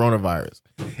creating coronavirus.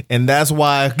 And that's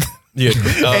why Yeah.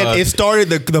 and it started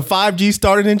the 5G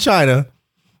started in China.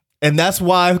 And that's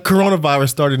why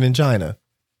coronavirus started in China.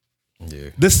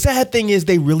 Yeah. The sad thing is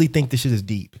they really think this shit is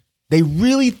deep. They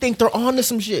really think they're on to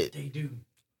some shit. They do.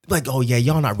 Like, oh yeah,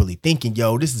 y'all not really thinking,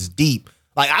 yo, this is deep.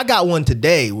 Like I got one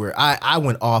today where I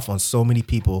went off on so many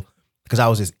people because I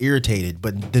was just irritated.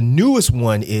 But the newest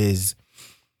one is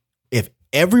if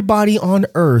everybody on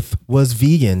Earth was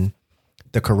vegan,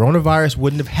 the coronavirus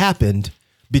wouldn't have happened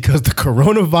because the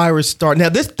coronavirus started. Now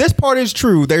this part is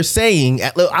true. They're saying,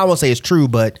 I won't say it's true,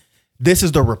 but this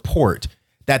is the report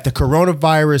that the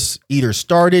coronavirus either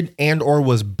started and or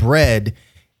was bred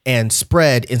and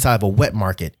spread inside of a wet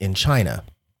market in China.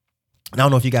 And I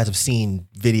don't know if you guys have seen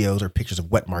videos or pictures of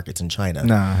wet markets in China.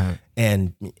 Nah, I haven't.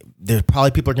 And there's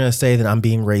probably people are going to say that I'm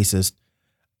being racist.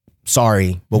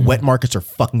 Sorry, but wet markets are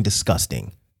fucking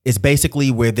disgusting. It's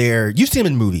basically where you see them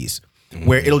in movies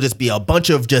where it'll just be a bunch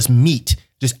of just meat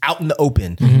just out in the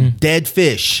open, dead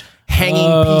fish,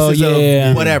 hanging pieces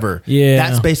of whatever. Yeah.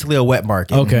 That's basically a wet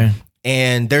market. Okay.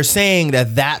 And they're saying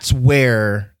that that's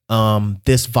where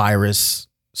this virus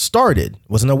started,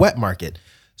 was in a wet market.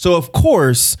 So of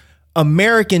course,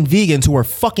 American vegans who are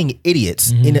fucking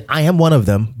idiots, and I am one of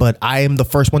them, but I am the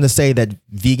first one to say that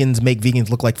vegans make vegans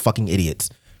look like fucking idiots.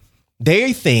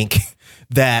 They think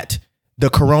that the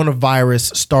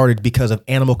coronavirus started because of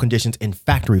animal conditions in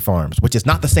factory farms, which is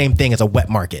not the same thing as a wet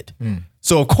market.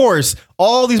 So of course,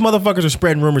 all these motherfuckers are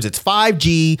spreading rumors. It's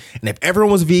 5G, and if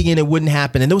everyone was vegan, it wouldn't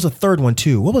happen. And there was a third one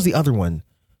too. What was the other one?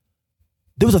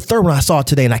 There was a third one I saw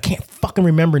today, and I can't fucking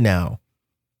remember now.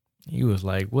 He was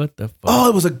like, what the fuck? Oh,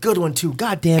 it was a good one too.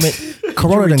 God damn it.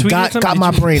 Corona done got my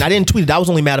brain. I didn't tweet it. I was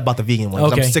only mad about the vegan one.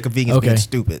 'Cause I'm sick of vegans being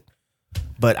stupid.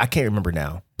 But I can't remember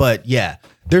now. But yeah,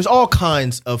 there's all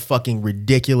kinds of fucking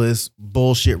ridiculous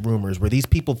bullshit rumors where these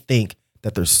people think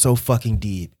that they're so fucking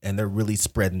deep and they're really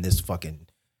spreading these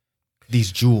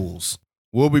jewels.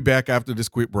 We'll be back after this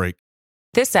quick break.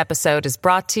 This episode is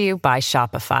brought to you by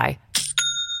Shopify.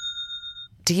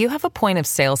 Do you have a point of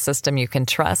sale system you can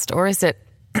trust, or is it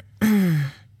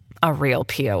a real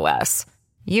POS?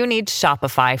 You need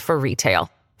Shopify for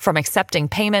retail. From accepting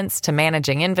payments to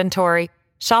managing inventory,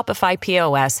 Shopify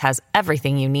POS has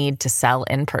everything you need to sell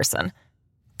in person.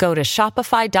 Go to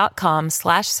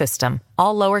shopify.com/system,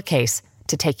 all lowercase,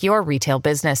 to take your retail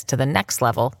business to the next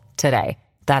level today.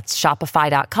 That's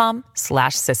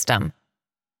shopify.com/system.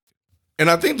 And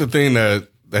I think the thing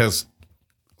that's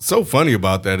so funny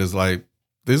about that is like,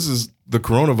 the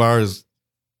coronavirus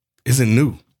isn't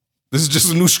new. This is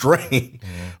just a new strain.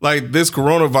 Like this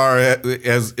coronavirus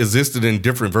has existed in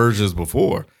different versions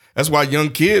before. That's why young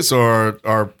kids are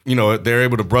they're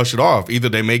able to brush it off. Either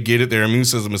they may get it, their immune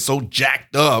system is so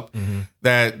jacked up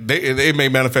that they may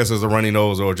manifest as a runny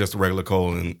nose or just a regular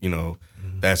cold, and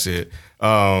that's it.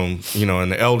 And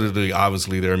the elderly,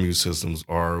 obviously, their immune systems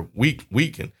are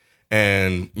weakened.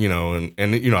 And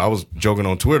I was joking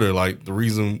on Twitter, like the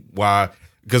reason why,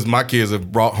 because my kids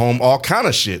have brought home all kind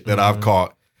of shit that I've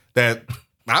caught that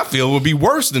I feel would be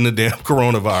worse than the damn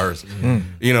coronavirus.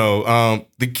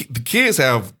 The kids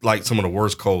have like some of the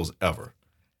worst colds ever.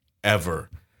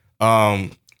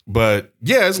 But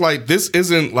yeah, it's like, this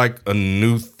isn't like a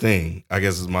new thing, I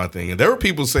guess is my thing. And there were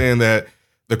people saying that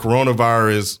the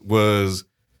coronavirus was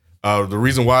the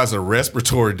reason why it's a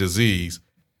respiratory disease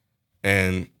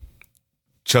and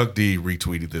Chuck D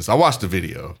retweeted this. I watched the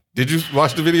video. Did you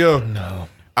watch the video? No.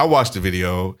 I watched the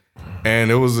video, and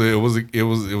it was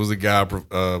a guy,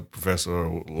 professor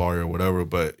or lawyer or whatever,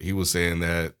 but he was saying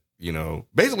that, you know,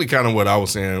 basically kind of what I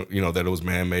was saying, you know, that it was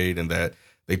man-made and that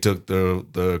they took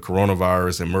the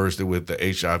coronavirus and merged it with the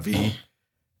HIV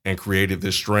and created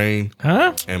this strain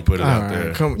and put it out there.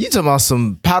 You talking about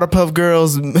some Powder Puff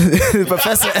Girls,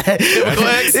 Professor Chemical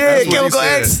X? Yeah, Chemical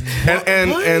X.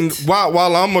 And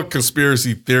while I'm a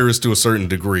conspiracy theorist to a certain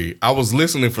degree, I was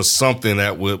listening for something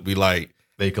that would be like,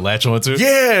 they could latch on to?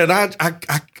 Yeah, and I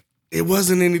it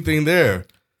wasn't anything there.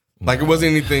 Like, it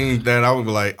wasn't anything that I would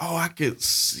be like, oh, I could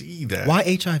see that. Why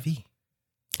HIV?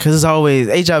 Because it's always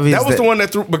HIV. That was the one that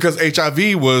threw, because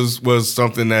HIV was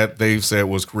something that they've said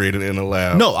was created in a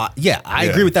lab. No, I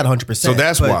agree with that 100%. So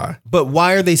that's why. But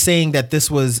why are they saying that this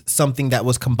was something that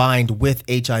was combined with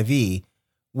HIV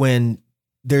when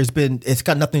it's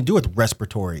got nothing to do with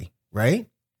respiratory, right?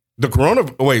 The corona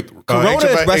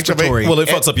is respiratory. Well, it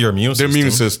fucks up your immune system. The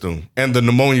immune system and the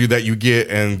pneumonia that you get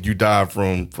and you die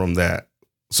from that.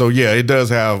 So yeah, it does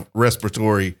have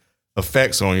respiratory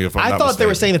effects on you. If I'm not thought mistaken. they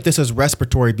were saying that this was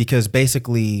respiratory because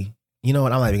basically, you know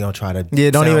what? I'm not even gonna try to.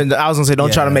 Yeah, I was gonna say,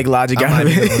 don't try to make logic out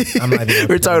of it. I'm not even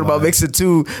We're talking about mixing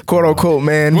two quote unquote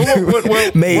man. What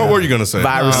were you gonna say?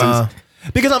 Viruses.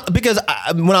 Because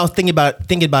when I was thinking about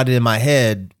it in my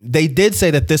head, they did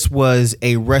say that this was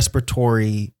a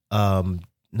respiratory,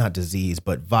 not disease,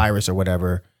 but virus or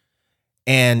whatever,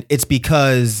 and it's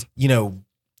because, you know,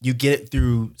 you get it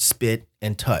through spit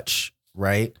and touch,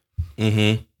 right?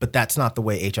 Mm-hmm. But that's not the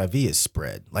way HIV is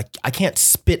spread. Like, I can't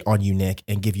spit on you, Nick,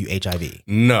 and give you HIV.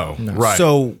 No. Right.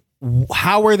 So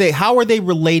how are they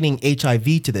relating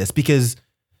HIV to this? Because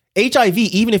HIV,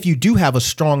 even if you do have a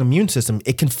strong immune system,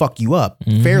 it can fuck you up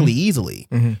fairly easily.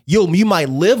 Mm-hmm. You might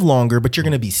live longer, but you're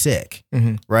going to be sick,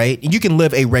 right? And you can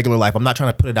live a regular life. I'm not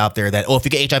trying to put it out there that, if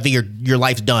you get HIV, your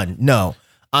life's done. No,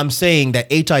 I'm saying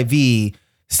that HIV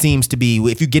seems to be,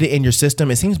 if you get it in your system,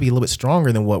 it seems to be a little bit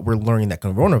stronger than what we're learning that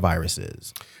coronavirus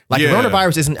is. Like,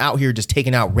 coronavirus isn't out here just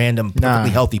taking out random,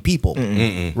 perfectly healthy people,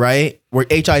 right? Where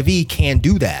HIV can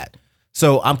do that.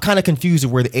 So I'm kind of confused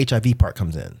of where the HIV part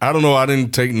comes in. I don't know. I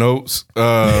didn't take notes.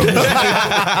 Because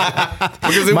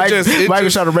Mike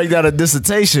was trying to break down a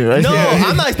dissertation, right? No,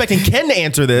 I'm not expecting Ken to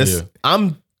answer this. Yeah.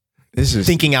 I'm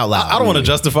thinking out loud. I don't want to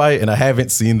justify it, and I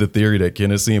haven't seen the theory that Ken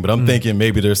has seen, but I'm thinking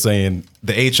maybe they're saying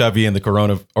the HIV and the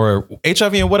corona, or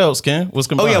HIV and what else, Ken? What's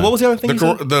combined? Oh yeah, what was the other thing?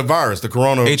 The virus, the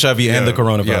corona. HIV and the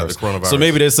coronavirus. Yeah, the coronavirus. So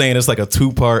maybe they're saying it's like a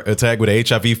 2-part attack where the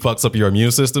HIV fucks up your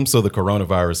immune system, so the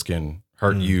coronavirus can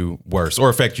hurt you worse or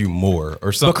affect you more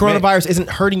or something. But coronavirus isn't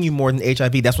hurting you more than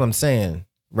HIV. That's what I'm saying.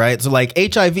 Right? So like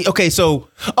HIV, okay, so,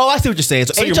 I see what you're saying.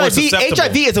 So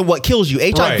HIV isn't what kills you.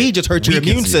 HIV just hurts your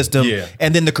immune system. Yeah.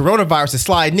 And then the coronavirus is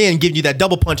sliding in, giving you that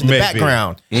double punch in the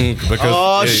background.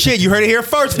 Shit, you heard it here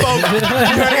first, folks. You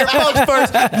heard it here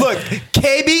first. Look,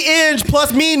 KB Inge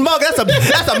plus Mean Mug, that's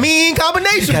a mean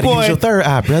combination, boy. Use your third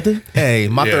eye, brother. Hey,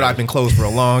 my third eye's been closed for a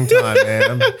long time,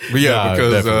 man. But yeah,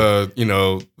 because you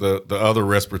know, the other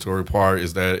respiratory part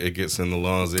is that it gets in the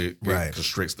lungs, it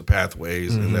constricts the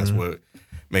pathways, and that's what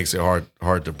makes it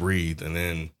hard to breathe. And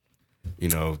then, you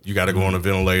know, you got to go on a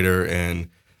ventilator. And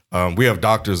we have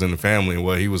doctors in the family. And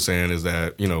what he was saying is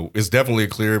that, you know, it's definitely a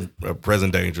clear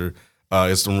present danger.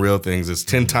 It's some real things. It's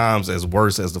 10 times as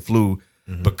worse as the flu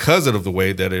because of the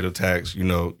way that it attacks, you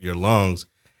know, your lungs.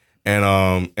 And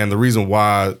the reason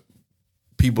why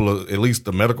people, at least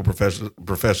the medical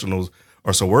professionals,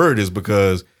 are so worried is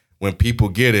because when people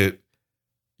get it,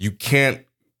 you can't,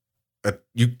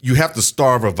 you have to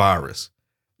starve a virus.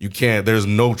 You can't. There are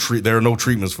no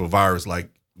treatments for virus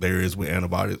like there is with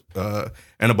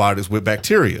antibodies with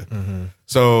bacteria.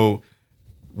 So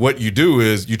what you do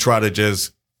is you try to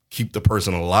just keep the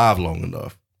person alive long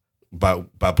enough by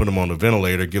putting them on a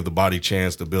ventilator, give the body a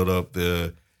chance to build up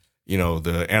the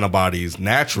antibodies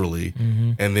naturally,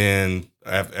 and then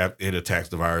after it attacks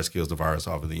the virus, kills the virus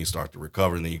off, and then you start to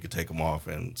recover, and then you can take them off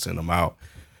and send them out.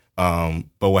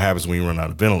 But what happens when you run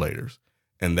out of ventilators?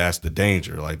 And that's the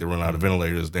danger. Like, they run out of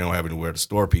ventilators, they don't have anywhere to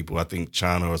store people. I think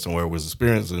China or somewhere was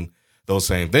experiencing those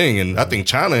same thing. And I think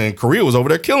China and Korea was over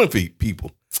there killing people.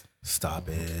 Stop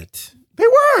it. They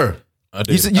were.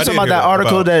 You talking about that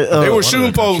article that they were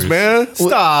shooting folks, man?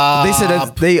 Stop. They said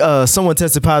that someone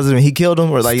tested positive and he killed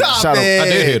him, or like shot him. I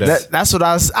did hear that. That's what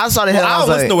I saw the headline. I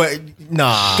was like,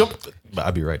 nah. But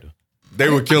I'll be right there. They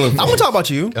were killing folks. I'm gonna talk about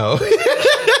you. Oh.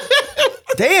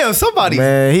 Damn, somebody.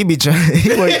 Man, he be trying. He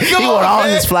want all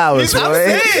his flowers. I'm Bro.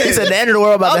 saying. He said the end of the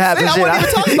world about to happen. I wasn't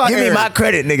even talking about Give me Eric. my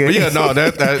credit, nigga. But yeah, no,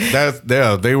 that's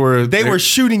yeah. They were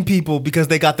shooting people because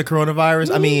they got the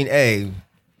coronavirus. I mean, hey.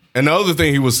 And the other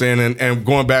thing he was saying, and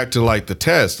going back to like the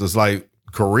test, is like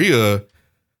Korea.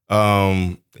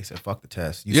 They said, "Fuck the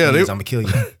test." I'm gonna kill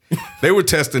you. They were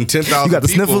testing 10,000 You got the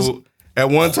people sniffles? at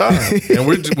one time, and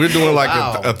we're doing like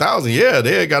Wow. 1,000. Yeah,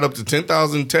 they had got up to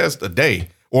 10,000 tests a day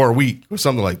or a week or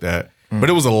something like that. But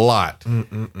it was a lot,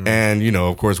 and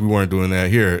of course, we weren't doing that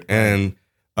here. And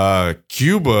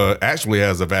Cuba actually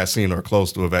has a vaccine or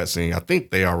close to a vaccine. I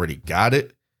think they already got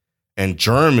it, and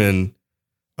Germany,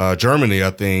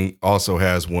 I think, also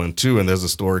has one too. And there's a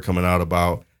story coming out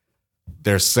about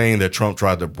they're saying that Trump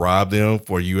tried to bribe them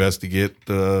for U.S. to get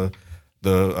the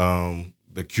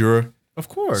cure, Of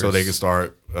course. so they can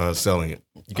start selling it.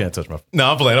 You can't touch my phone.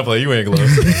 No, I'm playing. You ain't close.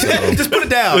 Just put it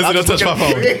down. Listen, don't touch my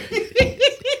phone.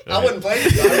 I wouldn't blame you.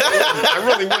 I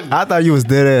really wouldn't. I thought you was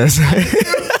dead ass.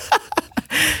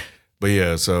 But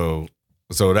yeah, so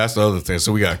that's the other thing.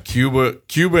 So we got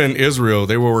Cuba and Israel.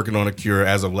 They were working on a cure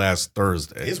as of last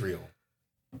Thursday. Israel.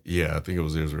 Yeah, I think it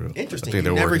was Israel. Interesting. I think You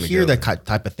they're never working hear together. that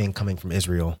type of thing coming from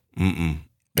Israel.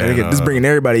 This is bringing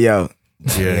everybody out.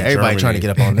 Yeah, Everybody trying to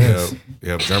get up on this.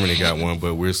 Yeah, Germany got one,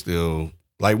 but we're still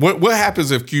like, what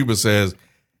happens if Cuba says,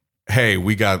 "Hey,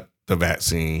 we got the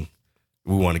vaccine,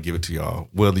 we want to give it to y'all"?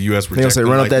 Will the U.S. reject say, it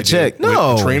run up like that they check. did with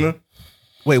No. Katrina?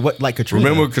 Wait, what? Like Katrina?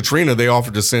 Remember Katrina? They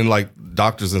offered to send like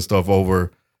doctors and stuff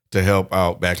over to help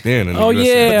out back then. And the Oh, US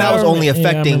yeah. said, But that was only Yeah, I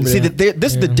affecting. remember See, that.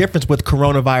 this is the difference with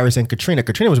coronavirus and Katrina.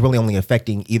 Katrina was really only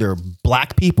affecting either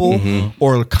black people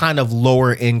or kind of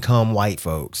lower income white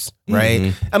folks,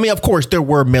 right? I mean, of course, there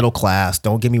were middle class.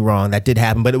 Don't get me wrong, that did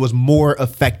happen, but it was more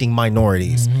affecting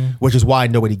minorities, which is why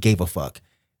nobody gave a fuck.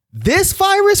 This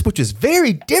virus, which is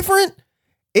very different,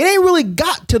 it ain't really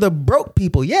got to the broke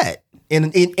people yet.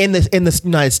 In the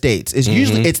United States, it's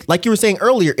usually it's like you were saying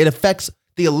earlier. It affects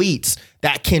the elites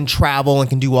that can travel and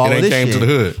can do all It of ain't this came shit. to the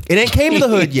hood. It ain't came to the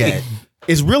hood yet.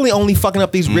 It's really only fucking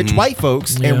up these rich white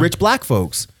folks and rich black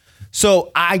folks.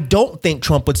 So I don't think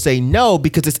Trump would say no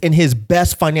because it's in his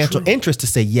best financial interest to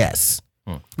say yes.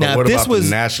 But Now, what if this about was,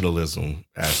 the nationalism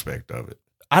aspect of it?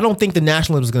 I don't think the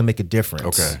nationalism is going to make a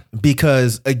difference. Okay.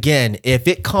 Because again, if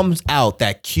it comes out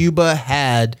that Cuba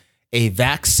had a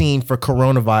vaccine for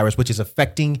coronavirus, which is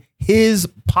affecting his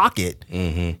pocket,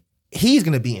 he's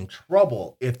going to be in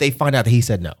trouble if they find out that he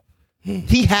said no.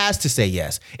 He has to say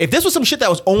yes. If this was some shit that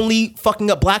was only fucking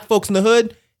up black folks in the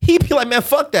hood, he'd be like, man,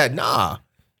 fuck that. Nah.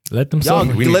 Let them Y'all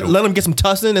suffer. let them get some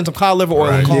tussin and some cod liver oil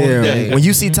and call it a Yeah, day. when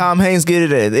you see Tom Hanks get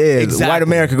it, Exactly. white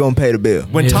America gonna pay the bill.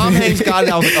 When Tom Hanks got it,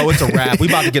 I was like, oh, it's a wrap. We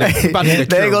about to get a They ain't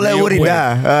cure gonna let real Woody quick.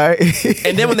 die. All right.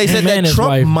 And then when they said Man, that his Trump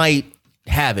wife. might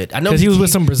have it, I know 'Cause he was with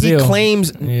some Brazil. He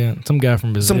claims Yeah, some guy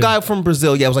from Brazil. some guy from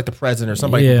Brazil. Yeah, it was like the president or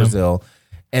somebody Yeah. from Brazil.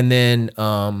 And then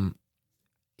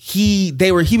he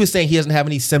was saying he doesn't have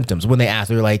any symptoms. When they asked,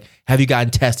 they were like, "Have you gotten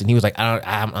tested?" And he was like, "I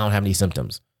don't have any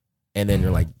symptoms." And then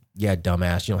you're like, "Yeah,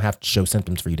 dumbass, you don't have to show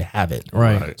symptoms for you to have it."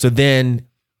 Right. So then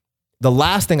the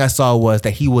last thing I saw was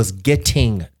that he was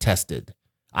getting tested.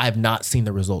 I have not seen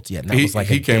the results yet. And that was like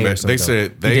he a came day or back. so They ago.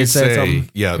 said He did say something?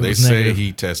 they was say negative.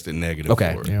 he tested negative.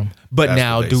 Okay. For it. Yeah. But That's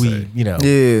now what they do we, say.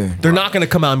 Yeah, they're not going to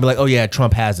come out and be like, "Oh yeah,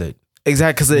 Trump has it."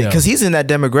 exactly. Because he's in that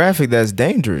demographic that's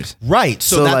dangerous. Right.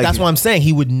 So, So, like- that's why I'm saying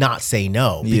he would not say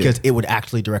no Yeah. because it would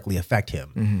actually directly affect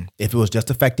him. If it was just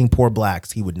affecting poor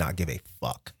blacks, he would not give a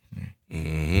fuck.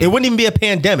 It wouldn't even be a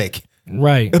pandemic,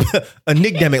 Right. a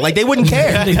nickdemic. Like they wouldn't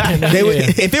care. They would,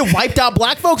 if it wiped out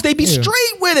black folks, they'd be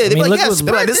straight with it. They'd be mean, like, look "Yes, what-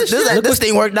 spread Like, this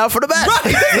thing worked out for the best.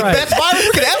 Right. Best virus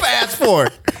we could ever ask for.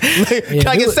 Can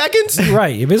I if get it- seconds?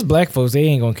 Right. If it's black folks, they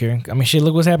ain't gonna care. I mean, shit,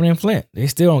 look what's happening in Flint. They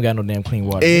still don't got no damn clean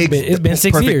water. It's been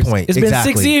 6 Perfect years. point. It's been 6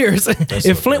 Exactly. years.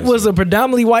 If Flint was a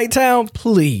predominantly white town,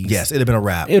 please. Yes, it'd have been a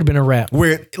wrap. It'd have been a wrap.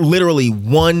 Where literally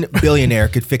one billionaire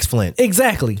could fix Flint.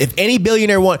 Exactly. If any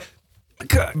billionaire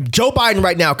Joe Biden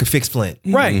right now could fix Flint.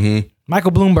 Right.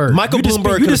 Michael Bloomberg. Michael You just Bloomberg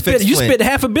spent- you could've just spent fixed you Flint.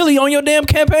 spent $500 million on your damn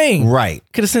campaign. Right.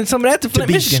 Could have sent some of that to To Flint,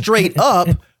 be Michigan. straight up,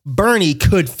 Bernie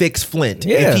could fix Flint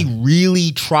Yeah. if he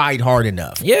really tried hard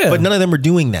enough. Yeah. But none of them are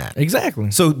doing that.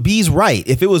 Exactly. So B's right.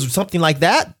 If it was something like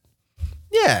that,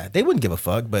 yeah, they wouldn't give a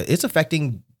fuck. But it's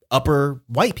affecting upper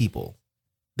white people.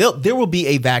 There will be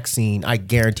a vaccine, I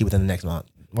guarantee, within the next month.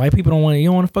 White people don't want to. You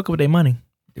don't want to fuck up with their money.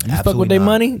 If you fuck with their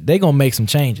money, they gonna make some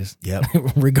changes. Yep.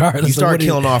 Regardless, You start of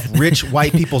killing off rich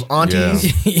white people's aunties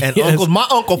and Yes. uncles. My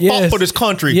uncle fought for this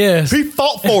country. Yes. He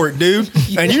fought for it, dude.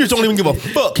 And you just don't even give a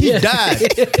fuck. He died.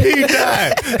 He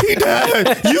died. He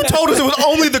died. You told us it was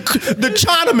only the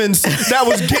Chinamans that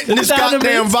was getting this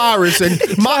goddamn virus. And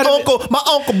my uncle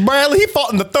Bradley, he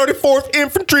fought in the 34th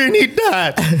Infantry and he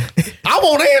died. I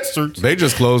want answers. They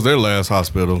just closed their last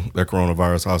hospital, their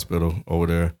coronavirus hospital over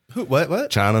there. Who? What?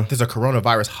 China. There's a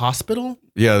coronavirus hospital?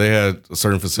 Yeah, they had a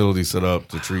certain facility set up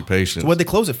to treat patients. So what'd they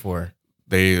close it for?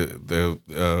 They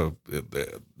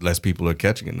less people are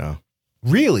catching it now.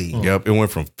 Really? Yep, it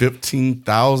went from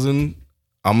 15,000,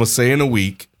 I'm gonna say in a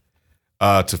week,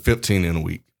 to 15 in a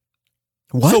week.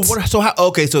 What? So how?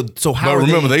 Okay, so how? But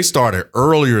remember, they started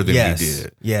earlier than we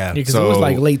did. Yeah, because it was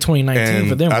like late 2019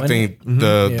 for them. I think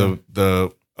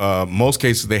the Yeah. most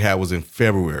cases they had was in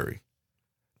February.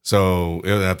 So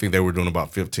I think they were doing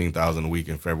about 15,000 a week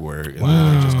in February, and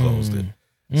then they just closed it.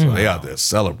 So they out there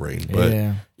celebrating, but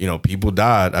you know, people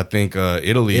died. I think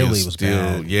Italy is was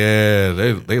still, bad. yeah,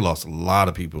 they lost a lot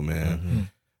of people, man.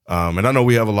 And I know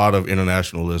we have a lot of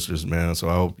international listeners, man. So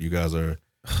I hope you guys are,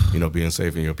 you know, being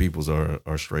safe and your peoples are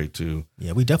straight too.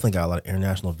 Yeah, we definitely got a lot of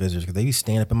international visitors because they be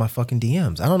standing up in my fucking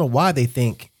DMs. I don't know why they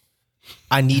think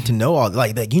I need to know all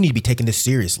like you need to be taking this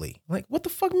seriously. Like, what the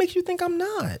fuck makes you think I'm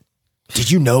not? Did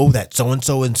you know that so and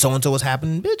so was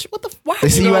happening, bitch? What the? Why? They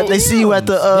see you at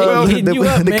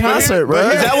the concert, bro.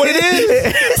 Is that what it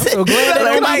is? I'm so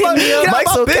glad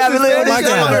Mike's so cavalier.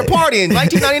 They're partying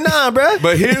 1999, bro.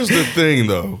 But here's the thing,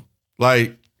 though.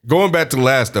 Like, going back to the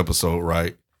last episode,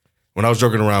 right? When I was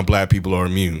joking around, black people are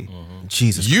immune.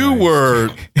 Jesus, you Christ. were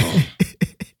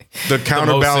the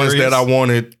counterbalance that I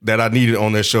wanted, that I needed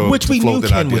on that show. Which to we float knew that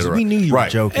Ken idea, was. right? We knew you were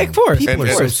joking. Of course. People are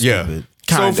so stupid.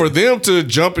 So for them to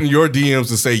jump in your DMs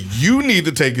and say you need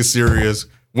to take it serious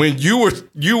when you were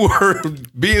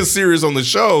being serious on the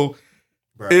show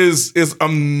is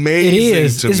amazing. It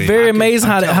is. To It's me. very amazing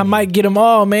how Mike get them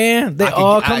all, man. They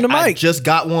all come to Mike. I just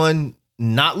got one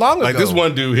not long ago. Like this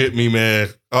one dude hit me, man.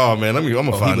 Oh man, I'm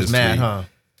gonna find he was this mad, tweet. huh?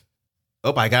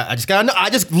 Oh, I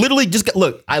literally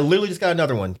just got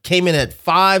another one. Came in at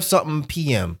 5-something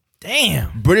p.m.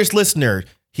 Damn. British listener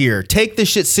here. Take this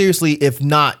shit seriously if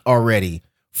not already.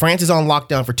 France is on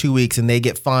lockdown for 2 weeks and they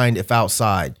get fined if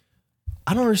outside.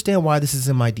 I don't understand why this is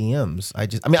in my DMs. I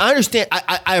understand.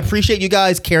 I appreciate you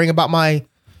guys caring about my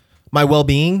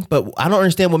well-being, but I don't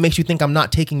understand what makes you think I'm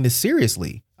not taking this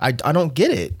seriously. I don't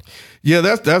get it. Yeah,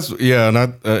 that's yeah, and I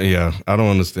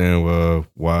don't understand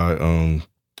why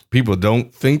people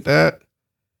don't think that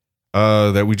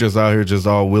we just out here just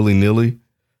all willy-nilly.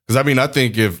 Because I mean, I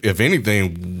think if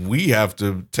anything, we have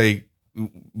to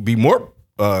be more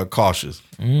cautious.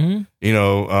 Mm-hmm. You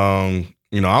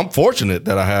know, I'm fortunate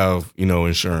that I have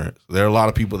insurance. There are a lot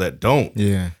of people that don't.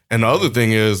 Yeah. And the other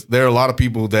thing is, there are a lot of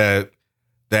people that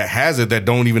has it that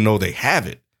don't even know they have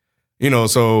it.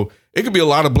 So it could be a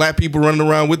lot of black people running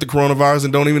around with the coronavirus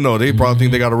and don't even know. They probably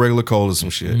think they got a regular cold or some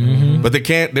shit. Mm-hmm. But they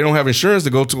don't have insurance to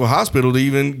go to a hospital to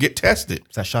even get tested.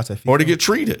 Is that shots at or to get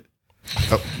treated.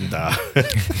 Nah.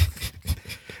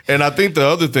 And I think the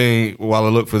other thing, while I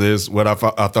look for this, what I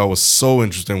thought was so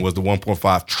interesting was the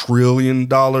 $1.5 trillion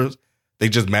they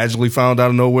just magically found out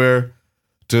of nowhere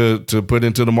to put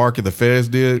into the market. The Feds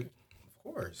did. Of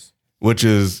course. Which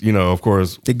is, of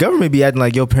course. The government be acting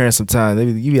like your parents sometimes.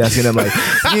 You be asking them like,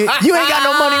 you ain't got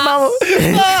no money, mama?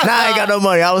 Nah, I ain't got no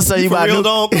money. I was telling you about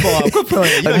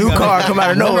a new car come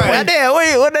out of nowhere. Right. Damn,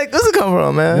 where's it come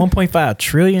from, man? 1.5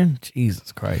 trillion?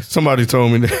 Jesus Christ. Somebody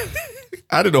told me that.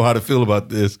 I didn't know how to feel about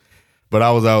this, but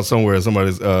I was out somewhere.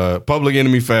 Somebody's Public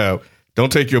Enemy Fab.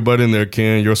 Don't take your butt in there,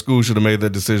 Ken. Your school should have made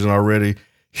that decision already.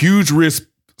 Huge risk,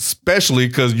 especially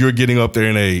because you're getting up there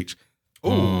in age.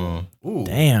 Ooh.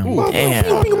 Damn. Ooh. Damn.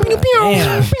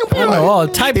 Damn. I know all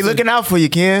types. He looking out for you,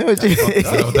 Ken. I know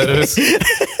what that is.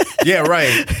 Yeah,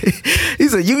 right. He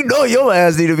said, your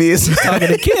ass need to be talking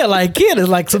to Ken like Ken is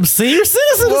like some senior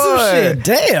citizen or some shit.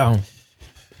 Damn.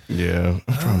 Yeah,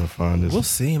 I'm trying to find this. We'll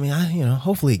see. I mean,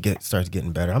 hopefully it starts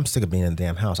getting better. I'm sick of being in the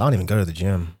damn house. I don't even go to the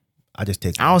gym. I just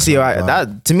take. I don't see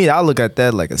that. To me, I look at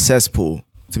that like a cesspool.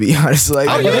 To be honest, like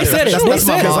they said it. They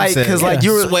said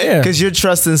it. Because you're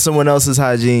trusting someone else's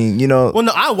hygiene. Well,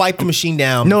 no, I wipe the machine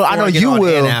down. No, I know you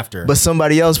will. After, but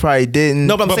somebody else probably didn't.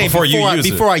 No, but I'm saying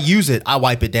before I use it, I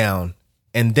wipe it down,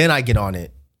 and then I get on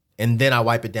it, and then I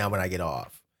wipe it down when I get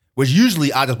off. Which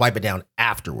usually I just wipe it down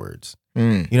afterwards. You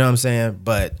know what I'm saying?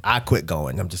 But I quit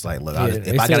going. I'm just like, look,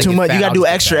 if I got too much, you gotta do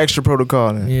extra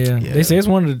protocol. Yeah, they say it's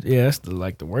one of the that's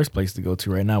the worst place to go to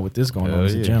right now with this going on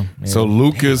is the gym. Yeah. So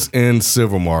Lucas and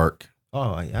Silvermark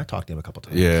Oh, I talked to him a couple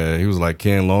times. Yeah, he was like,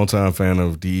 Ken, longtime fan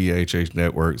of DEHH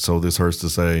Network, so this hurts to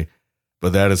say,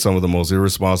 but that is some of the most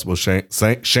irresponsible,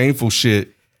 shameful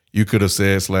shit you could have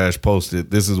said /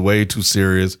 posted. This is way too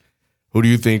serious. Who do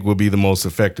you think will be the most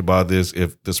affected by this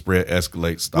if the spread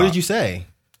escalates? Stop. What did you say?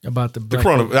 About the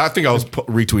corona? I think I was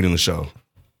retweeting the show.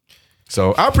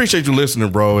 So I appreciate you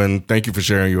listening, bro, and thank you for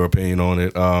sharing your opinion on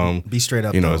it. Be straight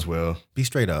up, as well. Be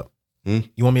straight up.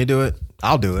 You want me to do it?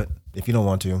 I'll do it. If you don't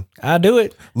want to, I'll do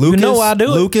it. Lucas, I'll do it.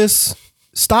 Lucas,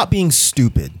 stop being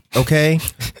stupid, okay?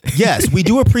 Yes, we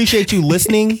do appreciate you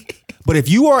listening, but if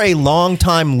you are a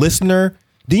longtime listener,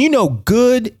 do you know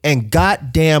good and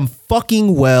goddamn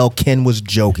fucking well Ken was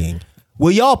joking?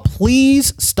 Will y'all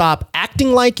please stop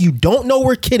acting like you don't know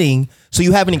we're kidding so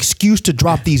you have an excuse to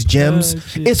drop these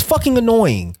gems? It's fucking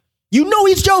annoying. You know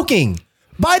he's joking.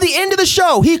 By the end of the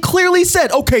show, he clearly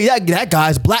said, okay, that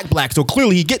guy's black, so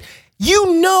clearly he get...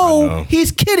 You know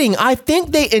he's kidding. I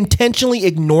think they intentionally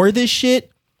ignore this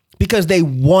shit because they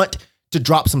want to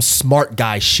drop some smart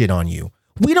guy shit on you.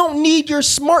 We don't need your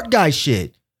smart guy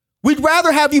shit. We'd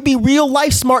rather have you be real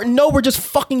life smart and know we're just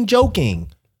fucking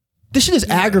joking. This shit is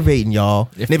aggravating,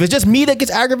 y'all. And if it's just me that gets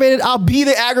aggravated, I'll be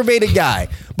the aggravated guy.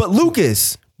 But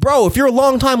Lucas, bro, if you're a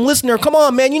long time listener, come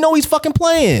on, man. You know he's fucking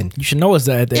playing. You should know it's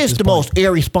that. It's the most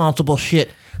irresponsible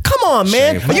shit. Come on,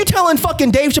 man. Shameful. Are you telling fucking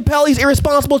Dave Chappelle he's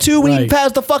irresponsible too when he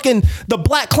passed the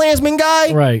Black Klansman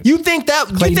guy? Right. You think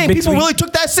people really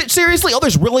took that shit seriously? Oh,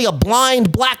 there's really a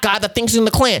blind black guy that thinks he's in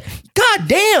the Klan. God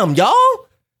damn, y'all.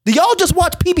 Do y'all just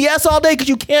watch PBS all day because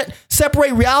you can't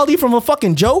separate reality from a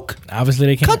fucking joke? Obviously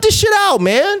they can't. Cut this shit out,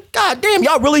 man. God damn,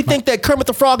 y'all really think that Kermit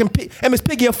the Frog and Miss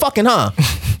Piggy are fucking, huh?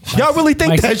 Y'all really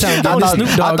think that shit? I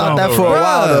thought that for a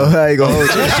while though. I ain't gonna hold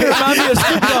you.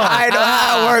 I didn't know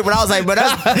how it worked, but I was like, but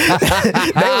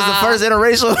they was the first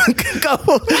interracial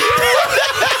couple.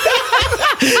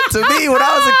 To me, when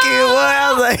I was a kid,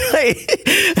 I was like, hey.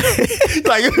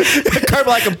 like Kermit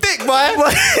like a thick boy.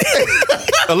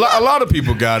 A lot of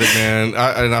people got it, man.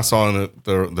 I saw in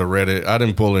the Reddit. I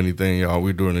didn't pull anything, y'all.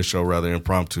 We're doing this show rather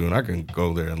impromptu, and I can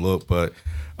go there and look. But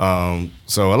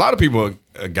so a lot of people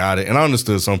got it, and I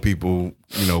understood some people,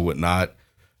 would not.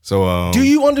 So do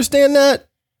you understand that?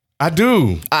 I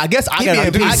do. I guess I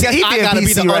gotta be the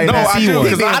PC right unknown now. one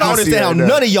because I don't understand how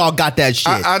none of y'all got that shit.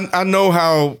 I know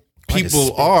how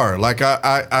people are. Like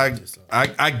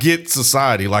I get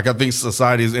society. Like I think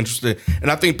society is interested,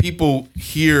 and I think people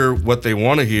hear what they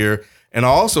want to hear. And I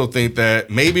also think that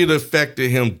maybe it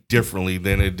affected him differently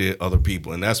than it did other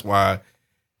people, and that's why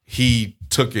he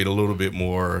took it a little bit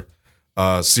more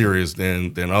serious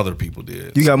than other people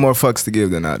did. You got more fucks to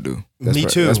give than I do. Me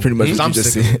too. That's pretty much what you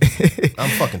just said. I'm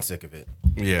fucking sick of it.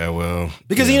 Yeah, well,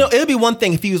 because it'd be one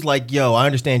thing if he was like, "Yo, I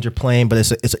understand you're playing, but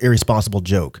it's an irresponsible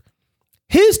joke."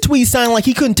 His tweet sounded like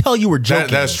he couldn't tell you were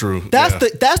joking. That's true.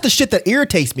 That's the shit that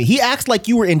irritates me. He acts like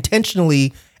you were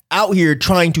intentionally out here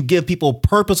trying to give people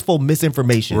purposeful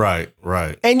misinformation. Right.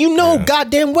 And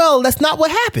goddamn well that's not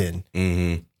what happened.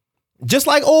 Mm-hmm. Just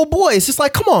like old boy, it's just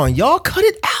like, come on, y'all, cut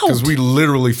it out. Because we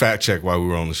literally fact checked while we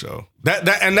were on the show.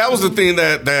 That was the thing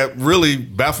that really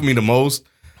baffled me the most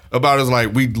about it. Is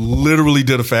like we literally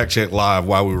did a fact check live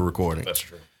while we were recording. That's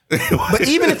true. But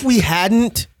even if we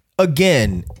hadn't,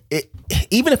 again,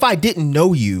 even if I didn't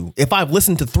know you, if I've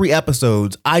listened to 3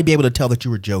 episodes, I'd be able to tell that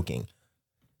you were joking.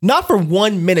 Not for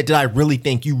 1 minute did I really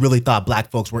think you really thought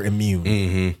black folks were immune.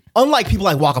 Mm-hmm. Unlike people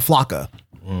like Waka Flocka,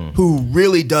 who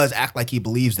really does act like he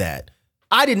believes that.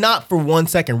 I did not for 1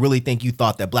 second really think you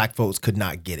thought that black folks could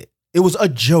not get it. It was a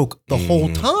joke the whole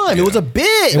time. Yeah. It was a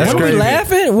bit. Wasn't we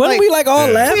laughing? Wasn't we all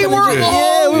laughing? We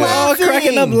were all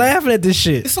cracking up laughing at this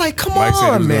shit. It's like, come Mike on,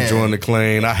 said he was man. Gonna join the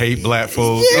Klan. I hate black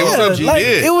folks. Yeah,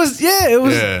 it was.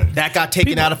 That got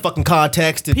taken out of fucking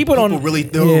context. And people don't really.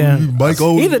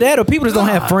 Either that or people just don't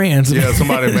have friends. Yeah,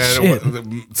 somebody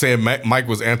saying Mike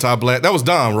was anti-black. That was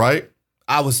Dom, right?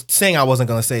 I was saying I wasn't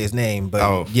gonna say his name,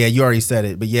 but yeah, you already said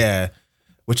it. But yeah,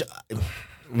 which.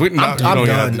 I'm done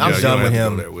with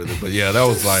him. But yeah, that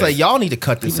was like y'all need to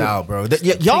cut this out, bro.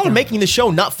 Y'all are making the show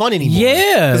not fun anymore.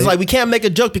 Yeah, it's like we can't make a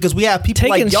joke because we have people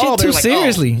taking like y'all shit too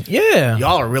seriously. Oh, yeah,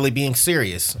 y'all are really being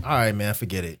serious. All right, man,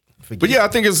 forget it. But yeah, I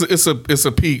think it's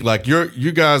a peak. Like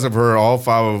you guys have heard all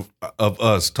 5 of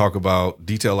us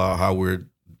detail out how we're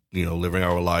living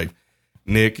our life.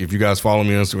 Nick, if you guys follow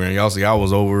me on Instagram, y'all see I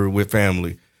was over with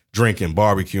family, drinking,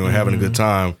 barbecuing, having a good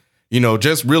time.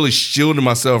 Just really shielding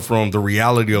myself from the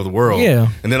reality of the world. Yeah.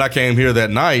 And then I came here that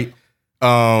night,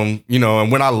 and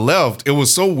when I left, it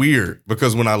was so weird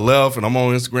because when I left and I'm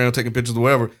on Instagram taking pictures or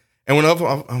whatever, and when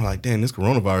I'm like, damn, this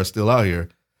coronavirus is still out here.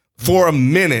 For a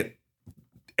minute,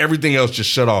 everything else just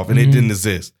shut off and it didn't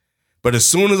exist. But as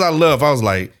soon as I left, I was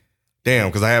like, damn,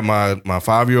 because I had my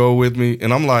 5-year-old with me,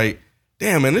 and I'm like,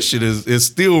 damn, man, this shit is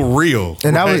still real.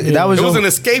 And that was it was an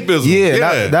escapism.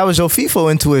 Yeah, that was your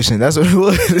FIFO intuition. That's what it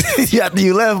was. After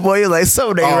you left, boy, you're like,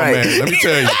 so they right. Man, let me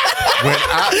tell you,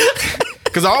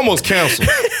 because I almost canceled.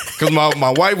 Because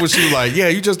my wife she was like, yeah,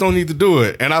 you just don't need to do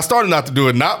it. And I started not to do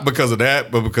it, not because of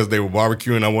that, but because they were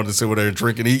barbecuing. I wanted to sit with her and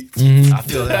drink and eat. Mm-hmm. I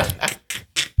feel that.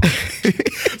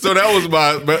 So that was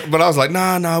but I was like,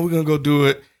 nah, we're going to go do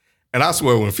it. And I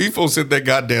swear, when FIFO sent that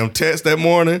goddamn text that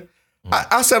morning,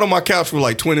 I sat on my couch for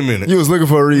like 20 minutes. You was looking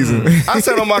for a reason. I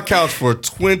sat on my couch for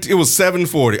it was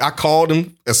 7:40. I called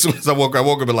him as soon as I woke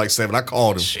up at like 7. I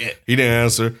called him. Shit. He didn't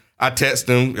answer. I texted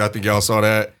him. I think y'all saw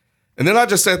that. And then I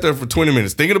just sat there for 20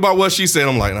 minutes thinking about what she said.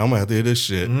 I'm like, I'm going to have to hit this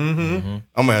shit. I'm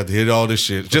going to have to hit all this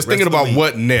shit. Just thinking about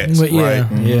what next, right?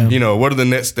 Yeah. You know, what are the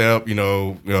next step? You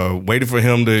know, waiting for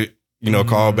him to,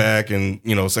 call back and,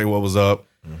 say what was up.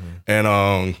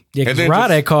 And because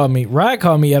Rod called me. Rod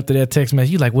called me after that text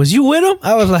message. You like, was you with him?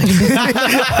 I was like,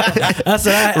 I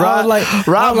said,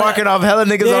 Rod marking off hella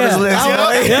niggas on his list.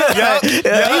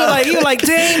 He was like,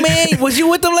 dang man, was you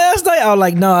with them last night? I was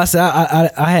like, no. I said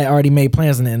I had already made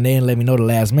plans and they didn't let me know the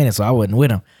last minute, so I wasn't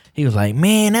with him. He was like,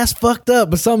 man, that's fucked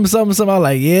up. But something. I was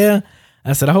like, yeah.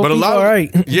 I said, I hope he's all right.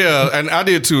 Yeah, and I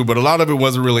did too. But a lot of it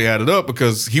wasn't really added up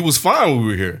because he was fine when we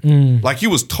were here. Like he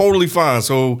was totally fine.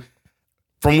 So.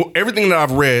 From everything that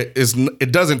I've read,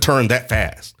 it doesn't turn that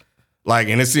fast. Like,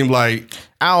 and it seemed like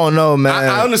I don't know, man.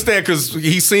 I understand because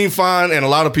he seemed fine, and a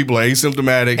lot of people are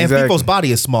asymptomatic. And people's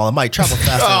body is small; it might travel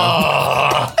faster.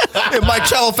 It might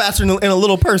travel faster in a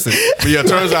little person. But yeah, it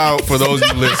turns out for those of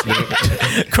you listening,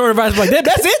 coronavirus like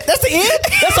that's it. That's the end.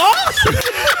 That's all.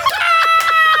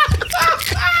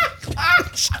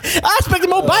 I expected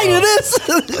more bite of this.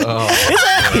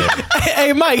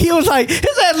 Hey, Mike, he was like,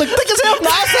 his ass looked thick as hell from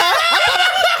the outside.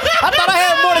 I thought I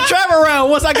had more to travel around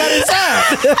once I got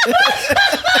inside.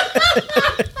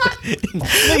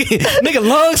 nigga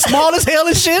lungs small as hell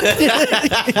and shit.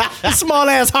 Small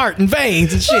ass heart and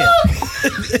veins and shit.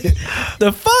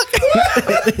 The fuck?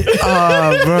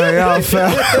 Oh, bro, y'all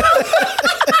foul.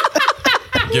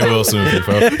 Get well soon,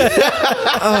 FIFO.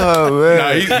 Oh man,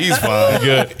 nah, he's fine.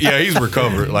 Good. Yeah, he's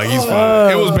recovered. Like he's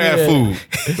fine. It was bad food.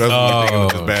 That's what I think. It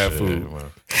was just bad food.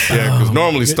 Yeah, because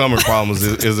normally stomach problems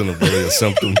isn't really a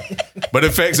symptom, but it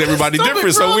affects everybody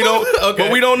different. So we don't.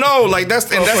 But we don't know. Like that's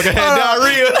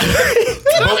diarrhea.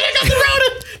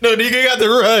 No, nigga got the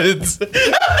runs.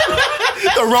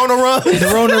 The Rona runs. The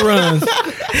Rona runs.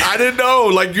 I didn't know.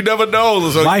 Like you never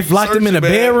know. So wife locked him in the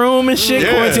bedroom and shit.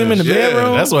 Quarantined him in the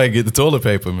bedroom. That's why I get the toilet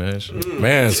paper, man.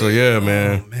 Man, so yeah,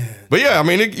 man. But yeah, I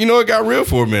mean, it got real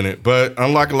for a minute. But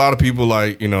unlike a lot of people,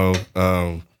 like like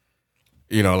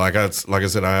I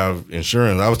said, I have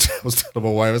insurance. I was telling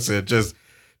my wife, I said, just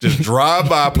drive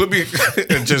by, put me,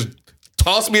 and just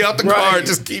toss me out the car and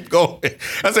just keep going.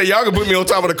 I said, y'all can put me on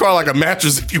top of the car like a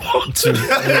mattress if you want to.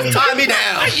 Tie me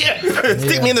down.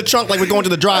 Stick me in the trunk like we're going to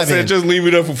the drive-in. I said, just leave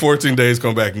me there for 14 days,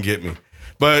 come back and get me.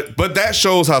 But that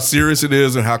shows how serious it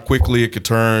is and how quickly it could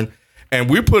turn. And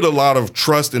we put a lot of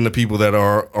trust in the people that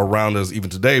are around us even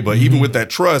today. But even with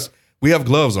that trust, we have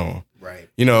gloves on. Right.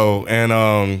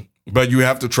 And but you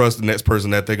have to trust the next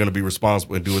person that they're going to be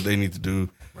responsible and do what they need to do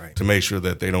to make sure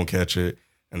that they don't catch it.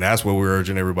 And that's what we're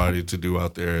urging everybody to do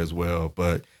out there as well.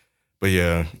 But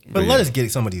yeah. But let us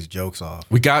get some of these jokes off.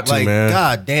 We got to, man.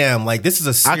 God damn. Like, this is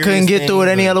a serious I couldn't get through it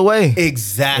any other way.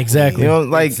 Exactly. You know,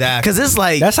 like, because it's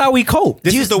like. That's how we cope.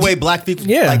 This is the way black people,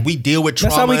 like, we deal with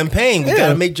trauma and pain. We got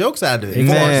to make jokes out of it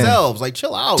for ourselves. Like,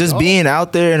 chill out. Just being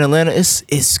out there in Atlanta,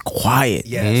 it's quiet.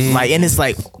 Yes. Like, and it's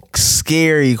like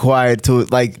scary quiet to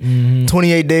it. Like,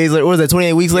 28 days later, what was that,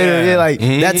 28 weeks later? Yeah, like,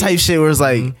 that type shit where it's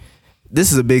like,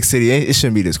 this is a big city. It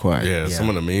shouldn't be this quiet. Yeah, some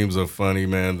of the memes are funny,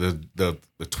 man. The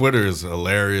Twitter is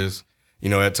hilarious.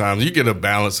 At times you get a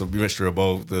balance of mixture of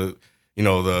both the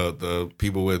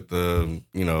people with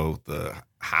the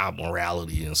high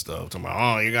morality and stuff. Talking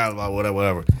about, you guys about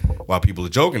whatever. While people are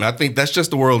joking, I think that's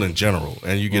just the world in general.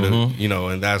 And you get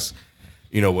and that's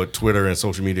what Twitter and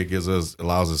social media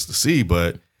allows us to see.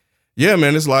 But yeah,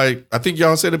 man, it's like, I think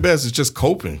y'all said it best. It's just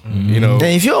coping, And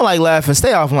if you don't like laughing,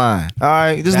 stay offline. All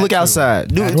right, just look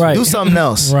outside. Do something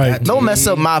else. Right. Don't mess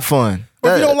up my fun.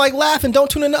 Or if you don't like laughing,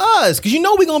 don't tune into us, because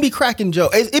we're gonna be cracking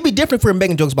jokes. It'd be different if we're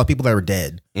making jokes about people that are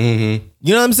dead. You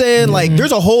know what I'm saying? Like,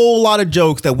 there's a whole lot of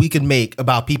jokes that we could make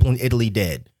about people in Italy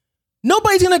dead.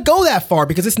 Nobody's gonna go that far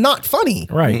because it's not funny.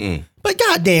 Right. But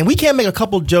goddamn, we can't make a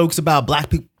couple jokes about black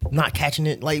people not catching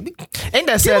it. Like, Ain't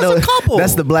that give sad us though? a couple.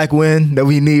 That's the black win that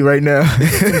we need right now.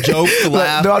 Some jokes to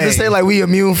laugh. No, I'm just saying like we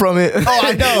immune from it. Oh,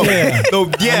 I know. Yeah.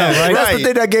 That's the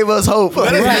thing that gave us hope.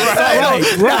 Right.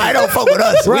 I don't fuck with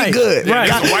us. Right. We good. Right.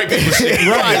 That's some white people shit.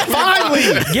 Right.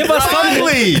 Finally. Give us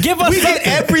Finally. something. Give us we something. get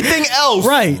everything else.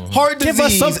 Right. Heart Give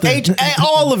us disease, something.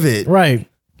 all of it. Right.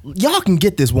 Y'all can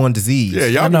get this one disease. Yeah,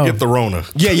 y'all I know. can get the Rona.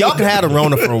 Yeah, y'all can have the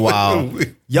Rona for a while.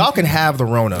 Y'all can have the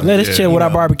Rona. Let us chill with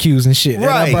our barbecues and shit. Let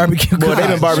our Right. barbecue. Boy, they've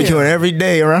been God, barbecuing every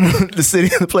day around the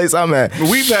city, the place I'm at. But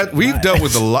we've dealt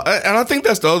with a lot, and I think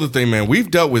that's the other thing, man.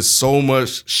 We've dealt with so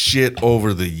much shit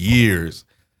over the years,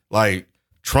 like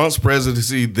Trump's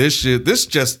presidency. This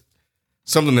just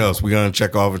something else we're gonna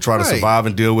check off and try to survive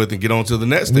and deal with and get on to the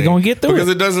next thing. We're gonna get through because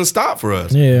it. it doesn't stop for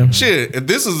us. Yeah. Shit.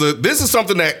 This is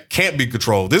something that can't be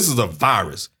controlled. This is a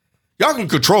virus. Y'all can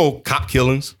control cop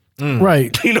killings.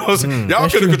 Right. You know, y'all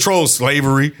could have controlled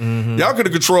slavery. Y'all could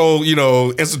have controlled,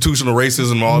 institutional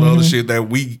racism and all the other shit that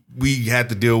we had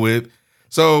to deal with.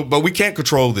 So, but we can't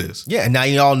control this. Yeah, and now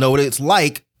y'all know what it's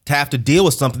like to have to deal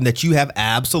with something that you have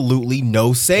absolutely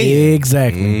no say in.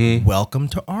 Exactly. Welcome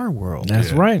to our world.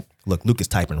 That's right. Look, Luke is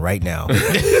typing right now.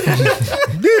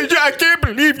 I can't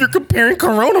believe you're comparing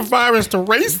coronavirus to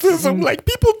racism. Like,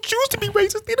 people choose to be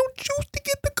racist. They don't choose to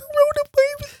get the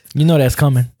coronavirus. You know that's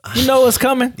coming. You know it's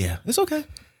coming. Yeah, it's okay.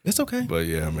 It's okay. But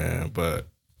yeah, man. But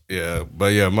yeah,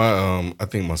 my I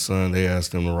think my son, they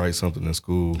asked him to write something in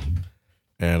school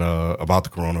and about the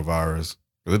coronavirus.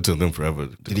 It took them forever.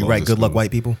 Did he write "Good luck,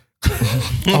 white people"?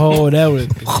 Oh, that was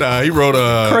Nah, he wrote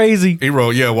crazy. He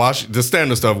wrote, wash the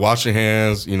standard stuff, wash your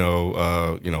hands,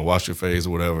 wash your face or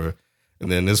whatever.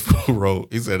 And then this fool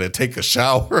wrote, he said, take a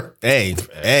shower. Hey,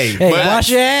 wash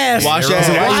your ass. Wash your ass.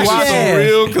 Wash your It's so ass.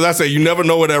 real because I say you never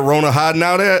know where that Rona hiding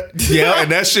out at. Yeah,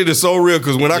 and that shit is so real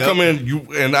because when I come in,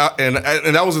 and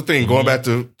that was the thing. Going back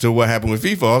to what happened with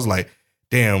FIFA, I was like,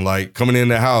 damn, like coming in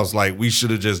the house, like we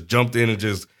should have just jumped in and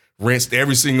just rinsed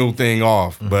every single thing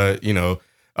off. But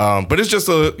but it's just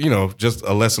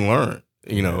a lesson learned.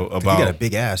 About you got a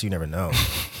big ass, you never know.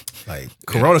 Like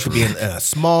Corona could be in a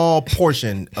small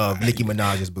portion of Nicki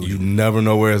Minaj's booty. you never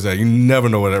know where it's at. You never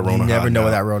know where that Rona. You never hiding know where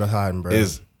out. that Rona's hiding, bro.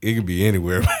 It could be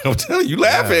anywhere. I'm telling you,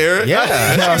 laugh, Eric. Yeah.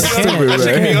 that shit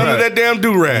could be under that damn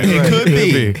do-rag. It could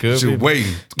be. Shit,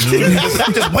 waiting.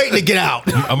 Just waiting to get out.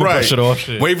 I'm gonna brush it off.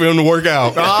 Shit. Wait for him to work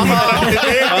out.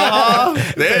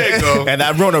 There you go. And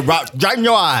that Rona right in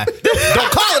your eye.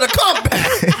 Don't call it a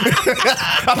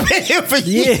comeback. I've been here for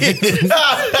years.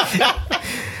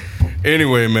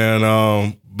 Anyway,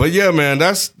 man. But yeah, man,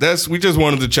 that's we just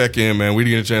wanted to check in, man. We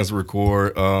didn't get a chance to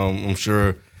record. I'm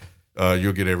sure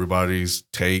you'll get everybody's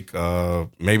take.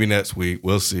 Maybe next week.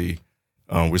 We'll see.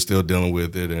 We're still dealing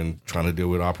with it and trying to deal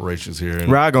with operations here.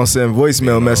 And, Rod gonna send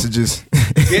voicemail messages.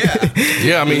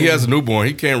 yeah. I mean, he has a newborn.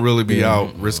 He can't really be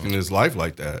out risking his life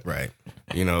like that. Right.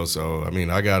 So I mean,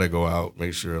 I gotta go out,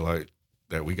 make sure like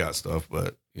that we got stuff.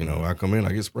 But I come in,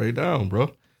 I get sprayed down,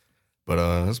 bro.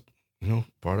 But that's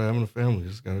part of having a family. You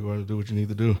just gotta go out and do what you need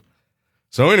to do.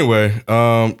 So anyway,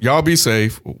 y'all be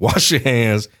safe. Wash your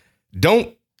hands.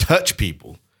 Don't touch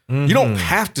people. You don't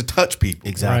have to touch people.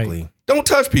 Exactly. Right. Don't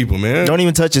touch people, man. Don't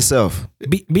even touch yourself.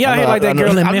 Be out here like that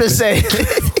girl in I'm Memphis. just saying.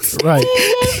 Right.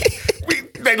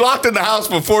 They locked in the house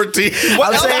for 14.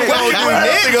 I'm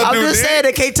just saying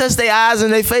they can't touch their eyes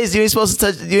and their face. You ain't supposed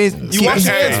to touch. You Wash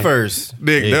your Hey. hands first.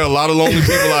 Nick, there are a lot of lonely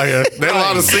people out here. There are a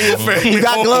lot of single family. You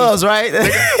got homes. gloves, right?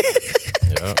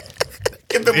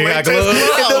 Get the latex Oh, gloves.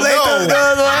 Latex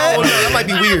gloves, right? no, that might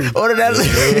be weird. Order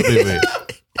that.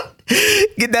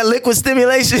 Get that liquid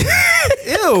stimulation.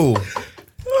 Ew.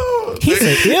 He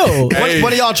said, ew. Hey.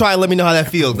 One of y'all try and let me know how that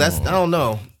feels. I don't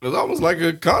know. It's almost like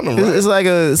a condom, right? It's like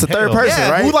it's a third person,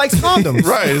 Yeah, right? who likes condoms?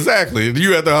 Right, exactly.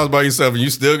 You at the house by yourself and you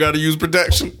still got to use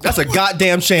protection. That's a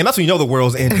goddamn shame. That's when you know the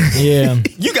world's ending. Yeah.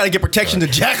 You got to get protection to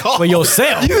jack off. For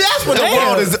yourself. That's when the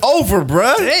world is over,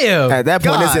 bruh. Damn. At that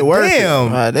point, God is it worth damn. it?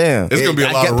 God damn. It's going to be a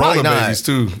I lot get- of probably Rona not. babies,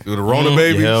 too. The Rona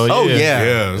babies. Hell yeah. Oh, yeah.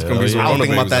 Yeah, it's going to be some I Rona don't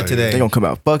think about babies that out today. They gonna come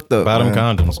out fucked up. Buy them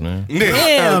man. condoms, man. here. Nick,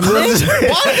 Damn, man. I'm just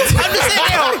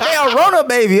saying. They a Rona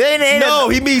baby. They ain't No,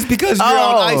 he means because you're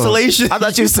on isolation. I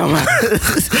thought you was talking about.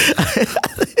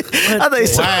 I thought you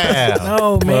said.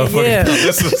 Oh, man, yeah.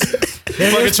 This is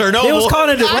fucking Chernobyl. They was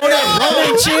calling it the Rona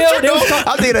and chill. They was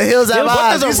I'm thinking of Hills Have What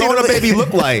Eyes. You does a seen Rona the- baby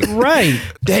look like? right.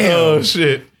 Damn. Oh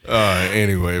shit.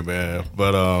 Anyway, man.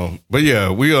 But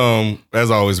yeah, we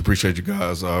as always appreciate you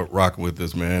guys rocking with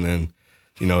us, man, and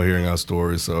hearing our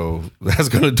stories. So that's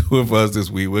gonna do it for us this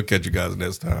week. We'll catch you guys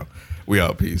next time. We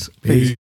out. Peace.